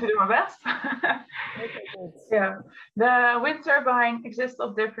 Going to do my best. Yeah, the wind turbine exists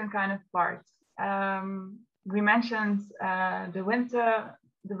of different kind of parts. We mentioned the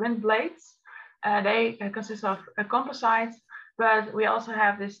wind blades. They consist of a composite, but we also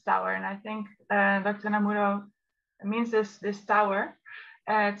have this tower, and I think Dr. Namuro means this tower.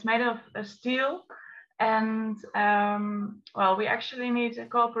 It's made of steel, and well, we actually need a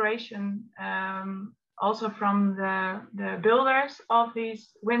cooperation also from the builders of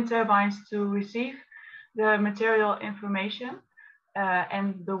these wind turbines to receive the material information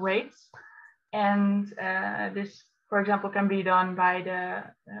and the weights. And this, for example, can be done by the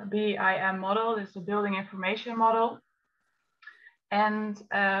BIM model. This is a building information model. And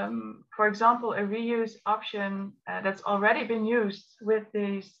for example, a reuse option that's already been used with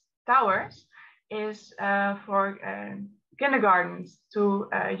these towers is for kindergartens to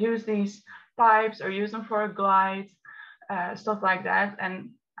use these pipes or use them for a glide, stuff like that. And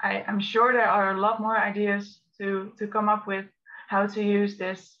I'm sure there are a lot more ideas to come up with how to use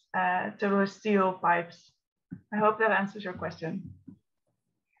this turbulus steel pipes. I hope that answers your question.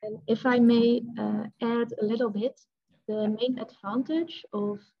 And if I may add a little bit, the main advantage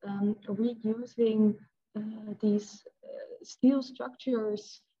of reusing these steel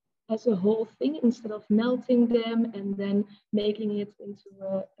structures as a whole thing instead of melting them and then making it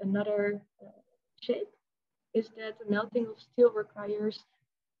into another shape is that the melting of steel requires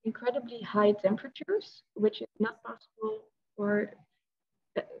incredibly high temperatures, which is not possible, or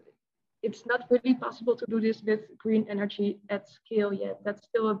it's not really possible to do this with green energy at scale yet. That's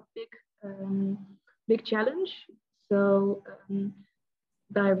still a big challenge. So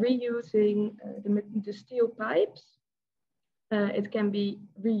by reusing the steel pipes, it can be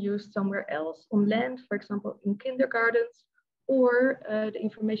reused somewhere else on land, for example, in kindergartens, or the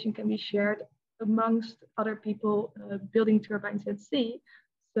information can be shared amongst other people building turbines at sea.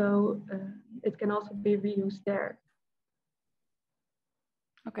 So it can also be reused there.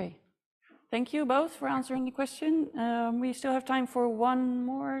 Okay, thank you both for answering the question. We still have time for one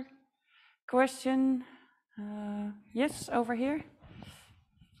more question. Yes, over here.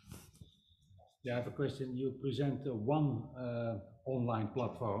 Yeah, I have a question. You present one online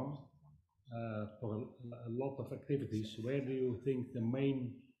platform for a lot of activities. Where do you think the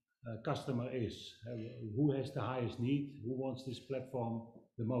main customer is? Who has the highest need? Who wants this platform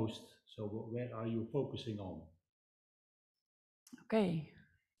the most? So where are you focusing on? Okay.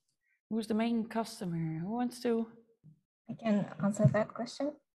 Who's the main customer? Who wants to? I can answer that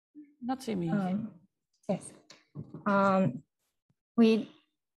question. Not see me. Yes. We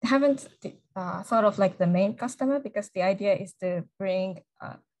haven't thought of like the main customer because the idea is to bring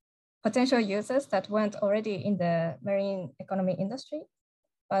potential users that weren't already in the marine economy industry.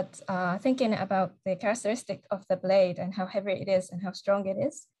 But thinking about the characteristic of the blade and how heavy it is and how strong it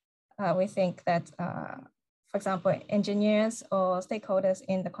is, we think that, for example, engineers or stakeholders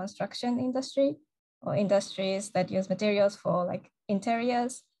in the construction industry or industries that use materials for like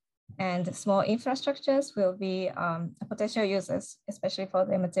interiors and small infrastructures will be potential users, especially for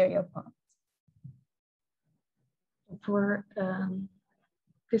the material part.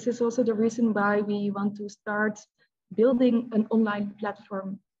 This is also the reason why we want to start building an online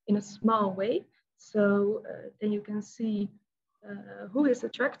platform in a small way. So then you can see who is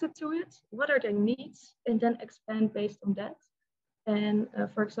attracted to it, what are their needs, and then expand based on that. And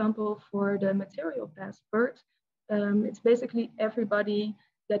for example, for the material passport, it's basically everybody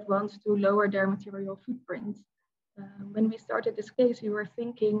that wants to lower their material footprint. When we started this case, we were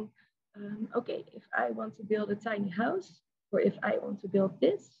thinking, okay, if I want to build a tiny house, or if I want to build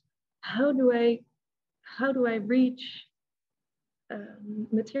this, how do I reach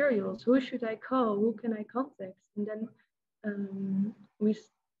materials? Who should I call? Who can I contact? And then we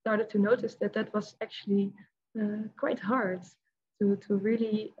started to notice that that was actually quite hard to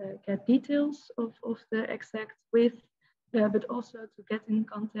really get details of the exact width but also to get in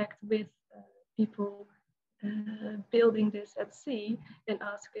contact with people building this at sea and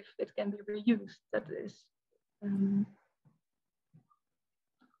ask if it can be reused. That is,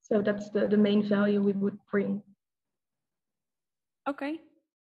 so that's the main value we would bring. Okay,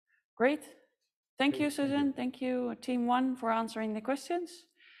 great. Thank you, Susan. Thank you, Team 1, for answering the questions.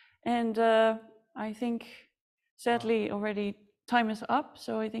 And I think, sadly, already time is up.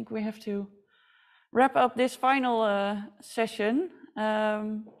 So I think we have to wrap up this final session.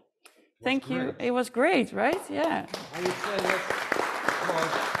 Thank you. It was great, right? Yeah. I would say let's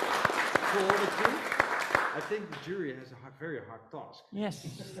applause for the two. I think the jury has a very hard task. Yes.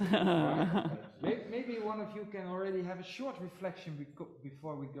 Maybe one of you can already have a short reflection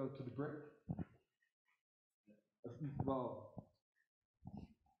before we go to the break. Well,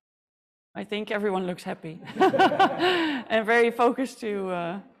 I think everyone looks happy and very focused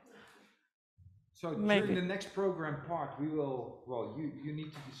to so during the next program part, we will, well, you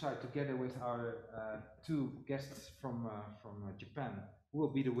need to decide together with our two guests from Japan who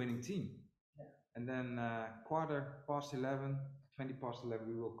will be the winning team. Yeah. And then 11:15, 11:20,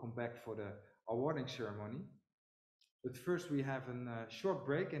 we will come back for the awarding ceremony. But first we have a short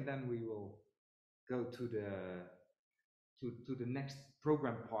break, and then we will go to the next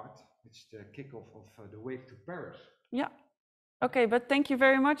program part, which is the kickoff of the Wave to Paris. Yeah. Okay, but thank you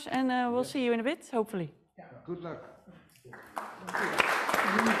very much, and we'll see you in a bit, hopefully. Yeah. Good luck.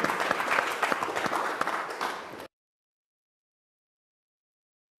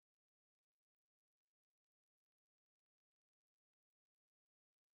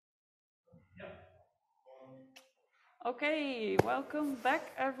 Okay, welcome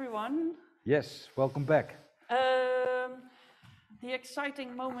back, everyone. Yes, welcome back. The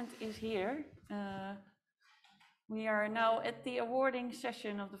exciting moment is here. We are now at the awarding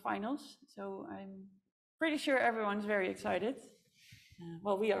session of the finals, so I'm pretty sure everyone's very excited.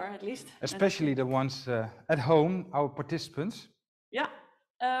 Well, we are at least. Especially the ones at home, our participants. Yeah.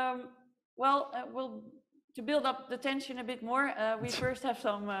 To build up the tension a bit more, we first have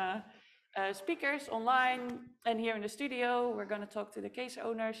some speakers online and here in the studio. We're going to talk to the case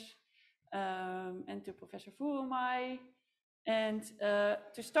owners and to Professor Furumai. And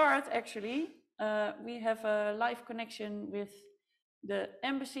to start, actually, we have a live connection with the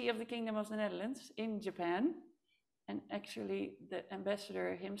Embassy of the Kingdom of the Netherlands in Japan. And actually, the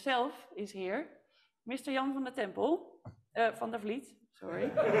ambassador himself is here, Mr. Jan van der Tempel, van der Vliet, sorry.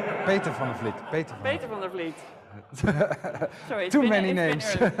 Peter van der Vliet. Peter van der Vliet. Sorry, too many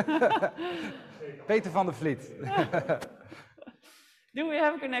names. Peter van der Vliet. Do we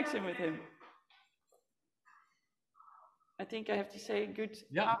have a connection with him? I think I have to say good.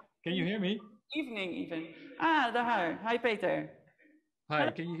 Yeah, can you hear me? Evening, even. Ah, daar. Hi, Peter.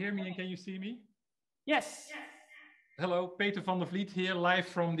 Hi, can you hear me and can you see me? Yes. Hello, Peter van der Vliet here, live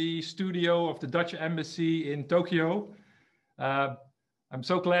from the studio of the Dutch Embassy in Tokyo. I'm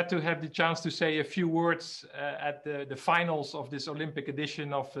so glad to have the chance to say a few words at the finals of this Olympic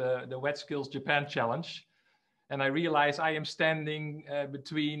edition of the tskills-Japan Challenge. And I realize I am standing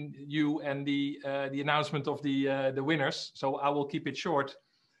between you and the announcement of the winners, so I will keep it short.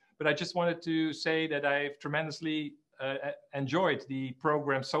 But I just wanted to say that I've tremendously enjoyed the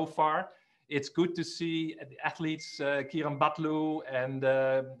program so far. It's good to see the athletes, Kieran Batlu and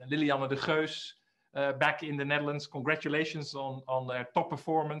Lilianne de Geus, back in the Netherlands. Congratulations on their top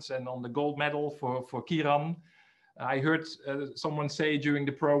performance and on the gold medal for Kieran. I heard someone say during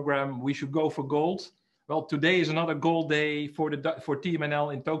the program, we should go for gold. Well, today is another gold day for Team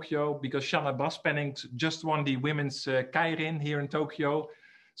NL in Tokyo because Shanna Braspenning just won the women's Keirin here in Tokyo.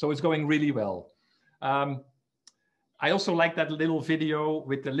 So it's going really well. I also like that little video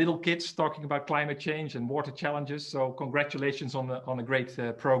with the little kids talking about climate change and water challenges. So congratulations on a great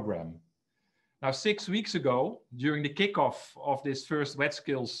program. Now, 6 weeks ago, during the kickoff of this first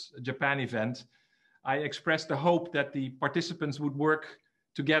tskills-Japan event, I expressed the hope that the participants would work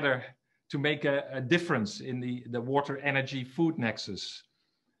together to make a difference in the water, energy, food nexus.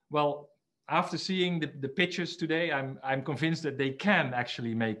 Well, after seeing the pictures today, I'm convinced that they can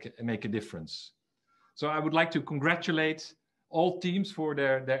actually make a difference. So I would like to congratulate all teams for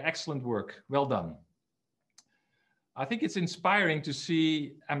their excellent work. Well done. I think it's inspiring to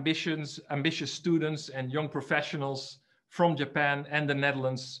see ambitious students and young professionals from Japan and the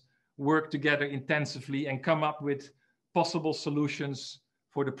Netherlands work together intensively and come up with possible solutions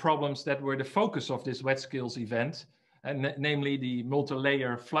for the problems that were the focus of this tskills event, and namely the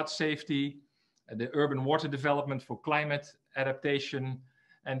multi-layer flood safety, the urban water development for climate adaptation,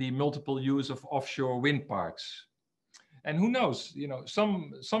 and the multiple use of offshore wind parks. And who knows,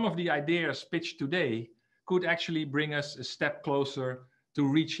 some of the ideas pitched today could actually bring us a step closer to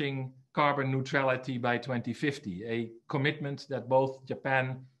reaching carbon neutrality by 2050, a commitment that both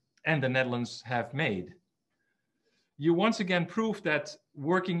Japan and the Netherlands have made. You once again proved that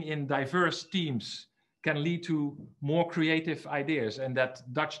working in diverse teams can lead to more creative ideas, and that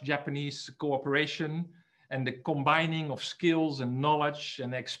Dutch-Japanese cooperation and the combining of skills and knowledge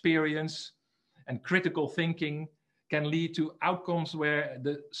and experience and critical thinking can lead to outcomes where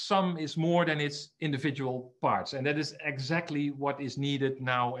the sum is more than its individual parts. And that is exactly what is needed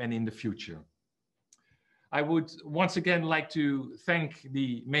now and in the future. I would once again like to thank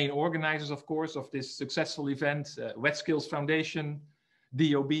the main organizers, of course, of this successful event, Wet Skills Foundation,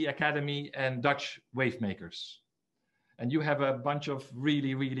 DOB Academy, and Dutch Wavemakers. And you have a bunch of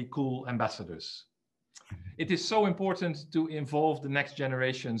really, really cool ambassadors. It is so important to involve the next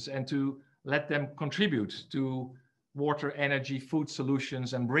generations and to let them contribute to water, energy, food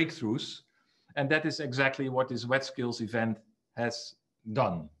solutions, and breakthroughs. And that is exactly what this Wet Skills event has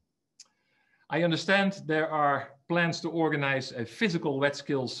done. I understand there are plans to organize a physical wet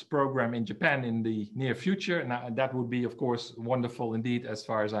skills program in Japan in the near future, and that would be, of course, wonderful indeed as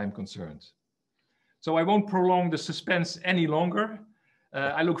far as I'm concerned. So I won't prolong the suspense any longer.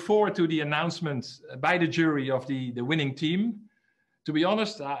 I look forward to the announcement by the jury of the winning team. To be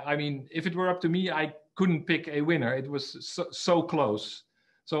honest, I mean, if it were up to me, I couldn't pick a winner. It was so close.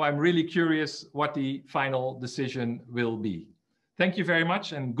 So I'm really curious what the final decision will be. Thank you very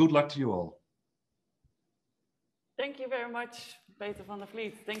much and good luck to you all. Thank you very much, Peter van der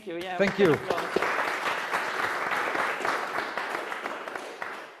Vliet. Thank you. Yeah, thank you.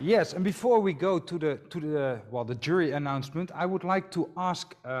 Yes, and before we go to the jury announcement, I would like to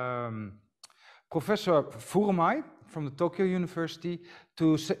ask Professor Furumai from the Tokyo University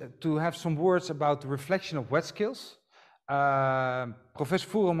to have some words about the reflection of wet skills. Professor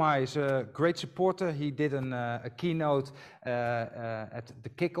Furumai is a great supporter. He did a keynote at the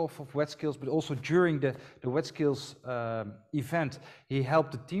kickoff of Wet Skills, but also during the Wet Skills event, he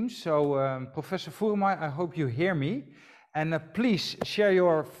helped the team. So Professor Furumai, I hope you hear me. And please share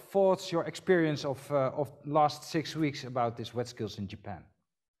your thoughts, your experience of last 6 weeks about this Wet Skills in Japan.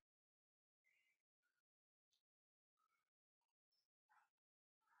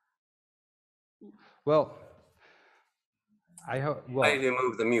 Well, I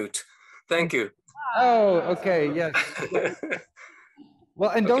removed the mute. Thank you. Oh, okay, yes. Well,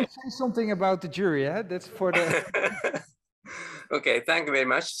 and don't say something about the jury, eh? That's for the... Okay, thank you very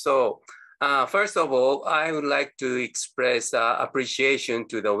much. So, first of all, I would like to express appreciation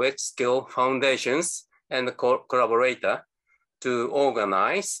to the Wet Skill Foundations and the collaborator to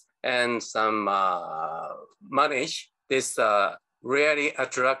organize and manage this really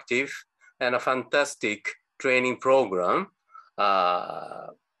attractive and a fantastic training program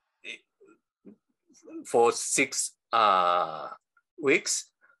for 6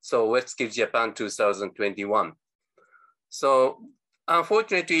 weeks. So Wet Skills Japan 2021. So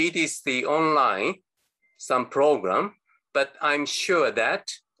unfortunately, it is the online program, but I'm sure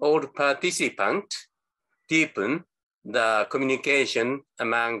that all participants deepen the communication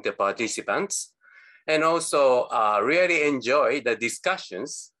among the participants and also really enjoy the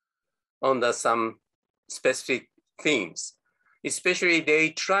discussions on some specific themes. Especially they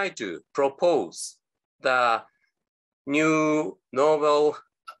try to propose the new novel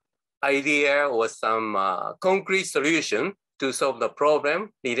idea or some concrete solution to solve the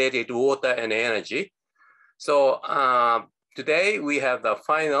problem related to water and energy. So today we have the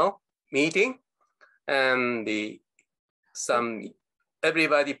final meeting and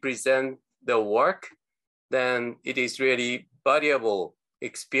everybody present the work, then it is really valuable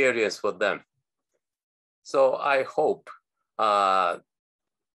experience for them. So I hope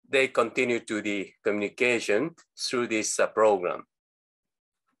they continue to the communication through this program.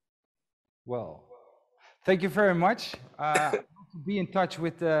 Well, thank you very much. To be in touch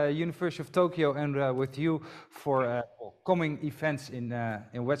with the University of Tokyo and with you for coming events in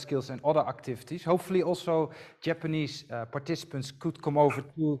Wet Skills and other activities. Hopefully also Japanese participants could come over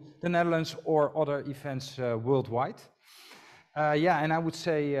to the Netherlands or other events worldwide. Yeah, and I would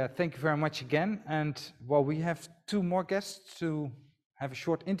say thank you very much again. And well, we have 2 more guests to have a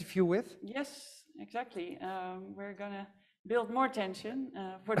short interview with. Yes, exactly. We're gonna build more tension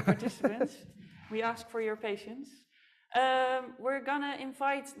for the participants. We ask for your patience. We're gonna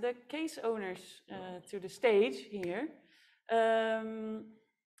invite the case owners to the stage here,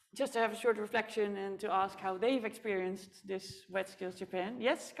 just to have a short reflection and to ask how they've experienced this Wet Skills Japan.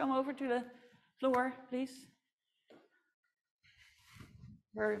 Yes, come over to the floor, please.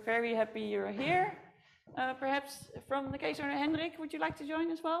 We're very happy you're here. Perhaps from the case owner, Hendrik, would you like to join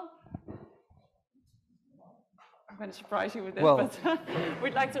as well? going to surprise you with that, Well, but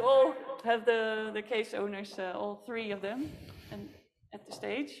we'd like to all have the case owners, all three of them, and at the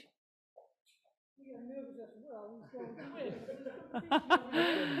stage. We are nervous as well. Who's going to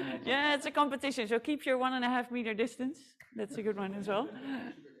win? Yeah, it's a competition, so keep your 1.5 meter distance. That's a good one as well.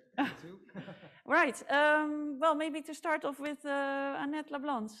 Right. Well, maybe to start off with Annette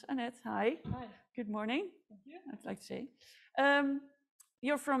Lablance. Annette, hi. Hi. Good morning. Thank you. I'd like to say.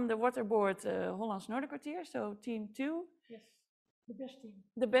 You're from the waterboard Hollands Noorderkwartier, so team 2. Yes, the best team.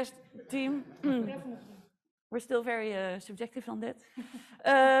 The best team. Definitely. We're still very subjective on that.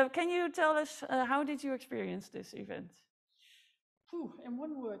 Can you tell us how did you experience this event? In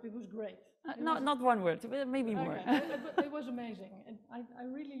one word, it was great. Not one word, but maybe more. It was amazing. And I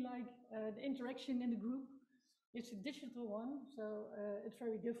really like the interaction in the group. It's a digital one, so it's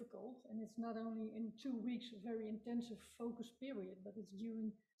very difficult. And it's not only in 2 weeks, a very intensive focus period, but it's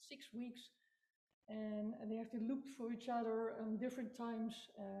during 6 weeks. And they have to look for each other on different times.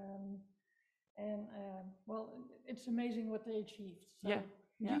 Well, it's amazing what they achieved. So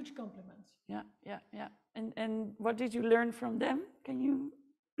huge compliments. Yeah. And what did you learn from them? Can you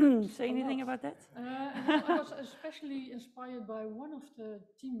say anything about that? I was especially inspired by one of the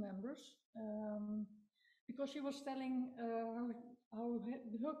team members because she was telling how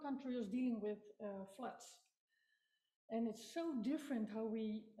her country is dealing with floods. And it's so different how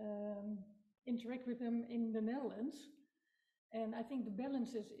we interact with them in the Netherlands. And I think the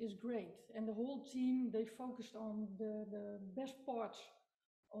balance is great. And the whole team, they focused on the best parts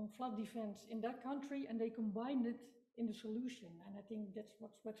on flood defense in that country, and they combined it in the solution. And I think that's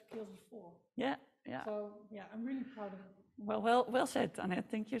what tskills is for. Yeah. So yeah, I'm really proud of it. Well said, Annette.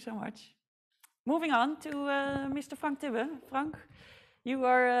 Thank you so much. Moving on to Mr. Frank Tibbe. Frank, you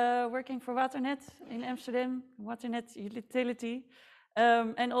are working for Waternet in Amsterdam, Waternet Utility,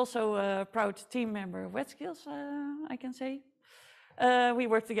 and also a proud team member of WetSkills, I can say. We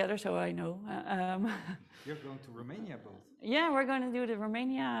work together, so I know. You're going to Romania both. Yeah, we're going to do the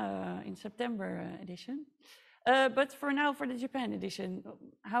Romania in September edition. But for now, for the Japan edition,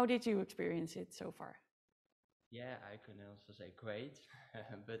 how did you experience it so far? Yeah, I can also say great.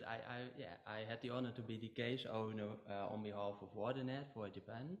 But I had the honor to be the case owner on behalf of Waternet for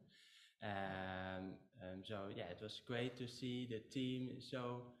Japan. So yeah, it was great to see the team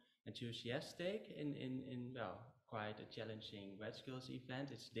so enthusiastic in quite a challenging WetSkills event.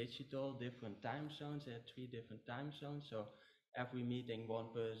 It's digital, different time zones. There are 3 different time zones. So every meeting,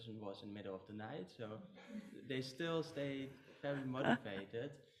 one person was in the middle of the night. So they still stayed very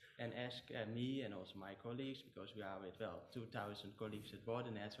motivated and asked me and also my colleagues, because we are with 2,000 colleagues at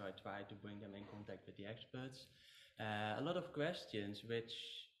Waternet, so I try to bring them in contact with the experts. A lot of questions which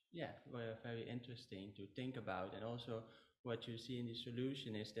were very interesting to think about. And also what you see in the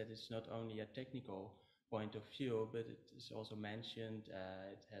solution is that it's not only a technical point of view, but it is also mentioned,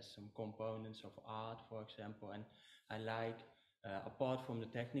 it has some components of art, for example, and I like, apart from the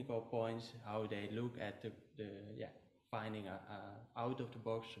technical points, how they look at the finding a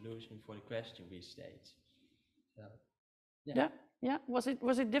out-of-the-box solution for the question we state. So, yeah.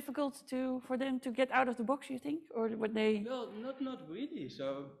 Was it difficult for them to get out of the box, you think, or would they? No, not really.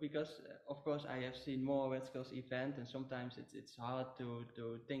 So because of course I have seen more WetSkills events, and sometimes it's hard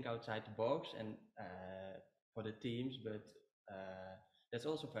to think outside the box and for the teams, but that's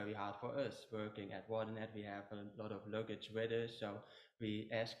also very hard for us working at Waternet. We have a lot of luggage with us, so we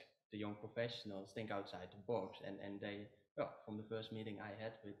ask the young professionals think outside the box, and they. Well, from the first meeting I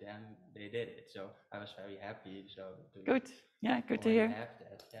had with them, they did it. So I was very happy. So good. Yeah, good to hear.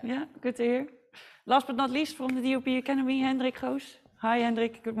 That, yeah, good to hear. Last but not least, from the DOP Academy, Hendrik Goos. Hi,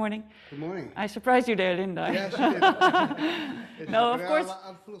 Hendrik. Good morning. Good morning. I surprised you there, didn't I? Yes, you did. No, of course.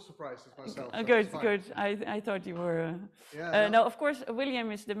 I'm full of surprises myself. Good. I thought you were. No, of course,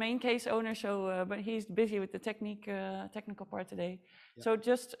 William is the main case owner, so but he's busy with the technical part today. Yeah. So,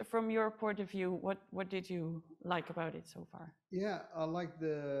 just from your point of view, what did you like about it so far? Yeah, I like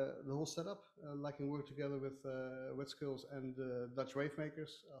the whole setup. Liking work together with WetSkills and Dutch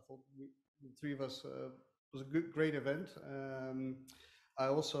Wavemakers. I thought the 3 of us was a great event. I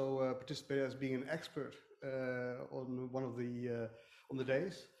also participated as being an expert on one of the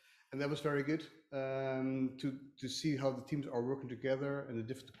days, and that was very good to see how the teams are working together and the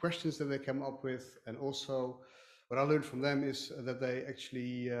different questions that they come up with. And also what I learned from them is that they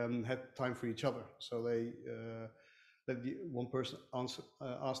actually had time for each other. So they let one person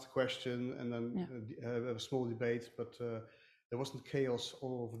ask the question and then have a small debate, but there wasn't chaos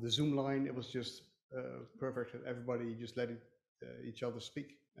all over the Zoom line. It was just perfect, and everybody just let each other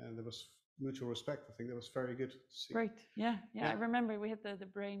speak, and there was mutual respect. I think that was very good to see. Great, yeah. I remember we had the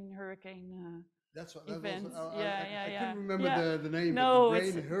brain hurricane That's what event. that was. I couldn't remember the name. No, but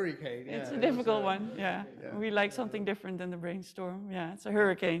the brain hurricane. It's yeah, a difficult one. Yeah. We like something different than the brainstorm. Yeah, it's a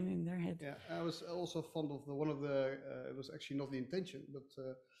hurricane in their head. Yeah, I was also fond of one of the. It was actually not the intention, but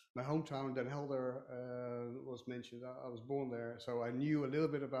my hometown, Den Helder, was mentioned. I was born there, so I knew a little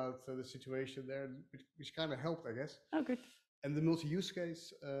bit about the situation there, which kind of helped, I guess. Oh, good. And the multi-use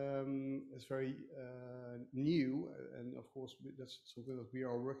case is very new, and of course that's something that we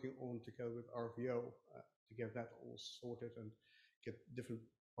are working on together with RVO to get that all sorted and get different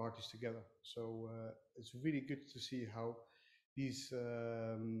parties together. So it's really good to see how these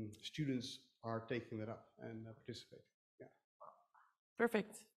students are taking that up and participating. Yeah.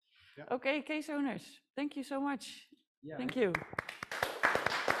 Perfect. Yeah. Okay, case owners, thank you so much. Yeah. Thank you.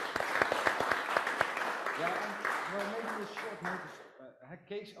 Yeah, and well, maybe a short notice.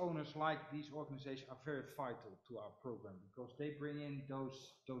 Case owners like these organizations are very vital to our program because they bring in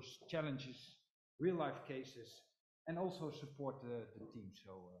those challenges, real life cases, and also support the team.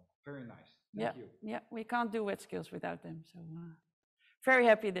 So very nice. Thank you. Yeah, we can't do wet skills without them. So very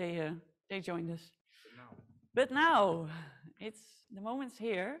happy they joined us. But now it's the moment's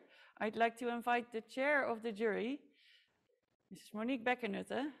here. I'd like to invite the chair of the jury, Mrs. Monique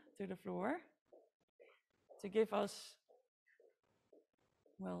Bekkernutte, to the floor to give us,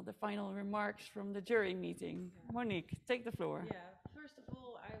 well, the final remarks from the jury meeting. Monique, take the floor. Yeah, first of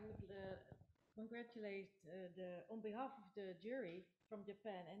all, I would congratulate on behalf of the jury from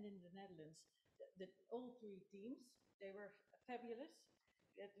Japan and in the Netherlands, all three teams. They were fabulous.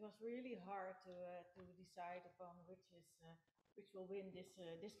 It was really hard to decide upon which will win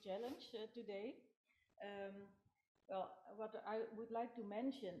this challenge today. Well, what I would like to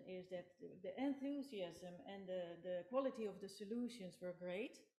mention is that the enthusiasm and the quality of the solutions were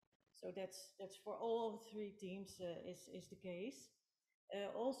great. So that's for all three teams is the case.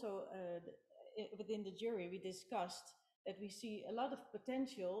 Also, within the jury, we discussed that we see a lot of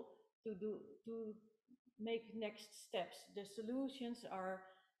potential to make next steps. The solutions are,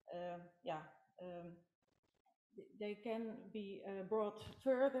 they can be brought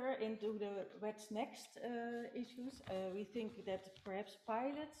further into the what's next issues. We think that perhaps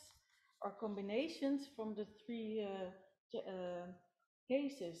pilots or combinations from the three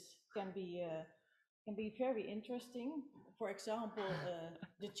cases can be very interesting. For example,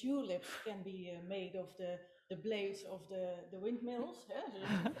 the tulips can be made of the blades of the windmills,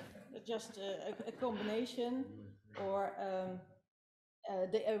 just a combination, or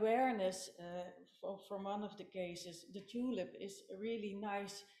the awareness from one of the cases. The tulip is a really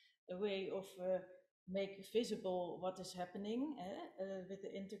nice way of make visible what is happening with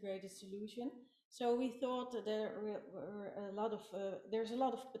the integrated solution. So we thought that there's a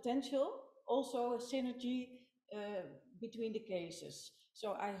lot of potential, also a synergy between the cases.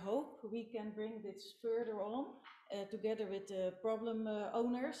 So I hope we can bring this further on together with the problem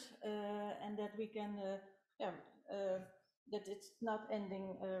owners and that we can that it's not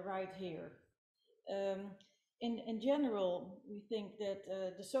ending right here. In general, we think that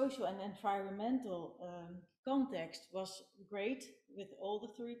the social and environmental context was great with all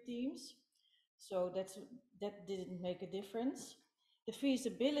the three teams. So that didn't make a difference. The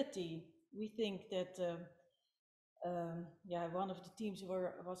feasibility, we think that one of the teams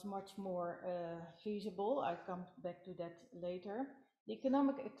was much more feasible. I'll come back to that later. The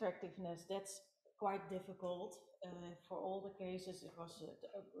economic attractiveness, that's quite difficult. For all the cases, it was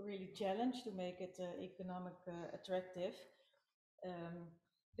a really challenge to make it economic attractive.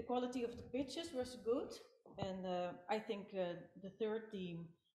 The quality of the pitches was good, and I think the third team,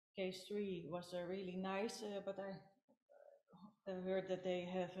 case 3, was really nice, but I heard that they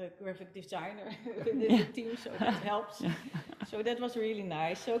have a graphic designer within the team, so that helps. So that was really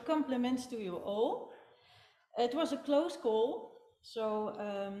nice. So compliments to you all. It was a close call, so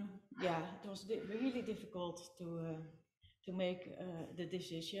it was really difficult to make the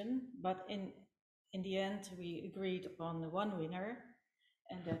decision. But in the end, we agreed upon one winner,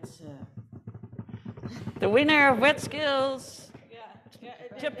 and that's the winner of Wet Skills.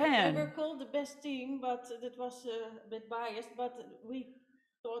 Japan. They were called the best team, but that was a bit biased. But we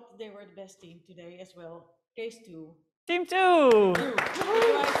thought they were the best team today as well. Case 2. Team 2.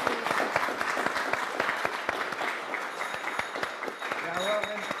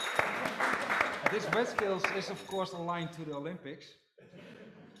 This Wet Skills is of course aligned to the Olympics.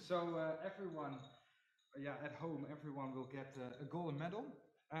 So everyone, at home, everyone will get a golden medal.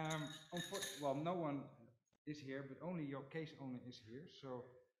 Well, no one is here, but only your case owner is here. So,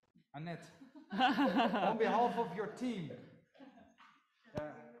 Annette, on behalf of your team,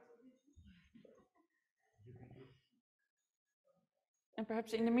 and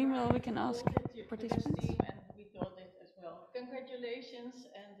perhaps in the meanwhile we can ask. participants? Team, and we thought it as well. Congratulations,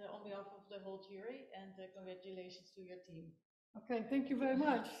 and on behalf of the whole jury, and congratulations to your team. Okay, thank you very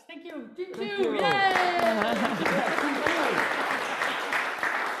much. Thank you, Team Thank 2. you. Yay!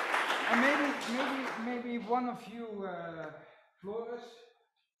 And maybe one of you, Floris.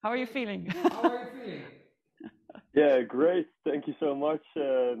 How are you feeling? How are you feeling? Yeah, great. Thank you so much,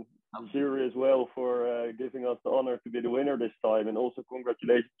 jury as well, for giving us the honor to be the winner this time. And also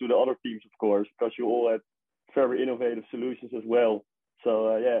congratulations to the other teams, of course, because you all had very innovative solutions as well.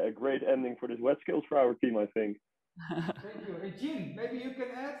 So yeah, a great ending for this wet skills for our team, I think. Thank you. Hey, Jean, maybe you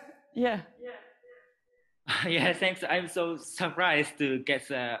can add? Yeah. Yeah, thanks. I'm so surprised to get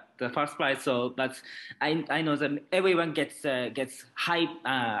the first prize. So, but I know that everyone gets high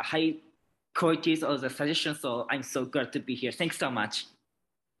qualities of the suggestions. So I'm so glad to be here. Thanks so much.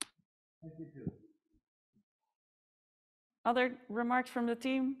 Thank you too. Other remarks from the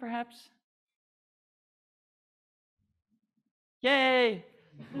team, perhaps? Yay!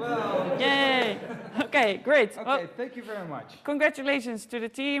 Well, yay! Okay, great. Okay, well, thank you very much. Congratulations to the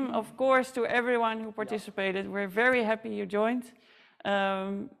team, of course, to everyone who participated. We're very happy you joined.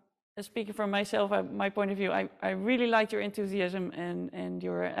 Speaking from myself, my point of view, I really liked your enthusiasm and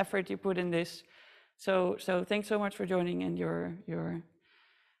your effort you put in this. So thanks so much for joining and your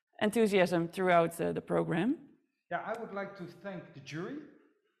enthusiasm throughout the program. Yeah, I would like to thank the jury.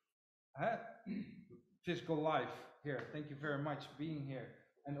 Physical life here, thank you very much for being here.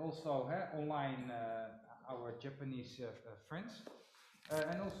 And also online, our Japanese friends.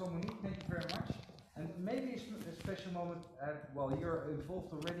 And also Monique, thank you very much. And maybe a special moment, well, you're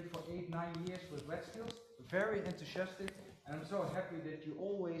involved already for 8-9 years with wet skills, very enthusiastic. And I'm so happy that you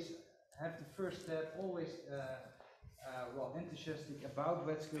always have the first step, always well, enthusiastic about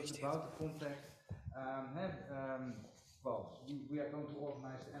wet skills, about the contact. Well, we are going to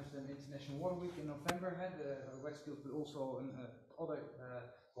organize the Amsterdam International Water Week in November, the wet skills, but also other,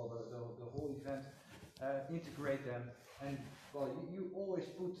 well, the whole event, integrate them. And well, you always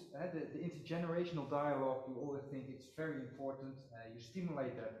put the intergenerational dialogue, you always think it's very important, you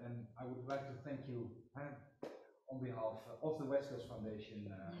stimulate that, and I would like to thank you on behalf of the Wet Skills Foundation.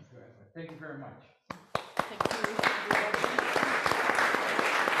 Thank you very much. Thank you.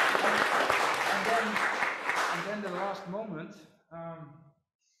 And then the last moment,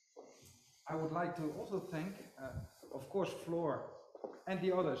 I would like to also thank, of course, Floor and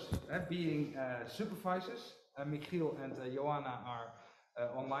the others, being supervisors. Michiel and Joanna are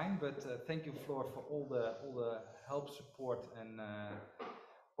online, but thank you, Floor, for all the help, support, and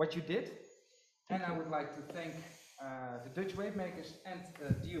what you did. And I would like to thank the Dutch Wavemakers and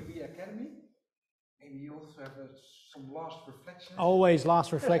DOB Academy. Maybe you also have some last reflections. Always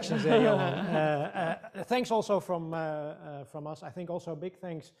last reflections there, Johan. Thanks also from us. I think also a big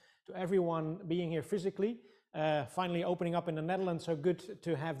thanks to everyone being here physically. Finally opening up in the Netherlands, so good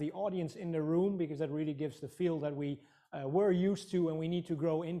to have the audience in the room, because that really gives the feel that we were used to and we need to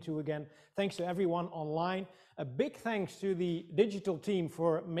grow into again. Thanks to everyone online. A big thanks to the digital team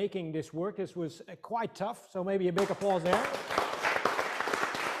for making this work. This was quite tough, so maybe a big applause there.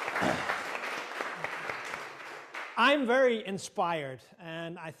 I'm very inspired,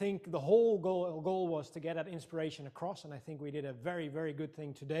 and I think the whole goal was to get that inspiration across, and I think we did a very, very good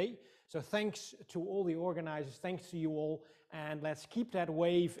thing today. So thanks to all the organizers, thanks to you all, and let's keep that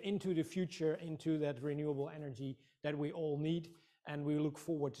wave into the future, into that renewable energy that we all need, and we look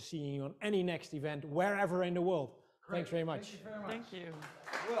forward to seeing you on any next event, wherever in the world. Great. Thanks very much. Thank you very much. Thank you.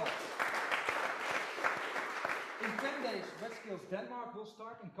 Well, in 10 days, Wet Skills Denmark will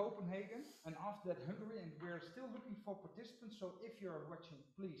start in Copenhagen, and after that Hungary, and we're still looking for participants, so if you're watching,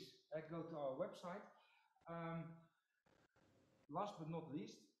 please go to our website. Last but not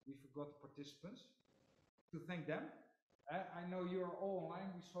least, we forgot the participants, to thank them. I know you're all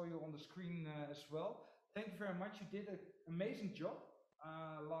online, we saw you on the screen as well. Thank you very much, you did an amazing job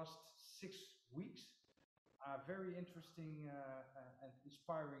last 6 weeks. Very interesting and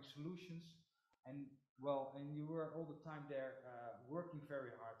inspiring solutions, and well, and you were all the time there working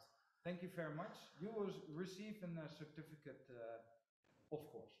very hard. Thank you very much. You will receive a certificate, of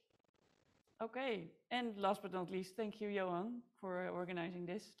course. Okay, and last but not least, thank you, Johan, for organizing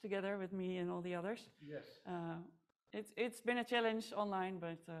this together with me and all the others. Yes. It's been a challenge online,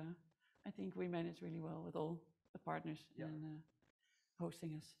 but I think we managed really well with all the partners and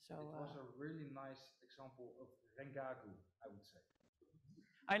hosting us. So it was a really nice example of rengaku, I would say.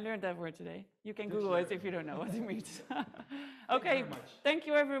 I learned that word today. You can Google it if you don't know what it means. Okay, thank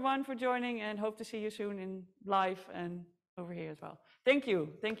you everyone for joining, and hope to see you soon in live and over here as well. Thank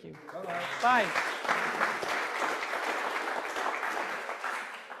you. Thank you. Bye-bye. Bye.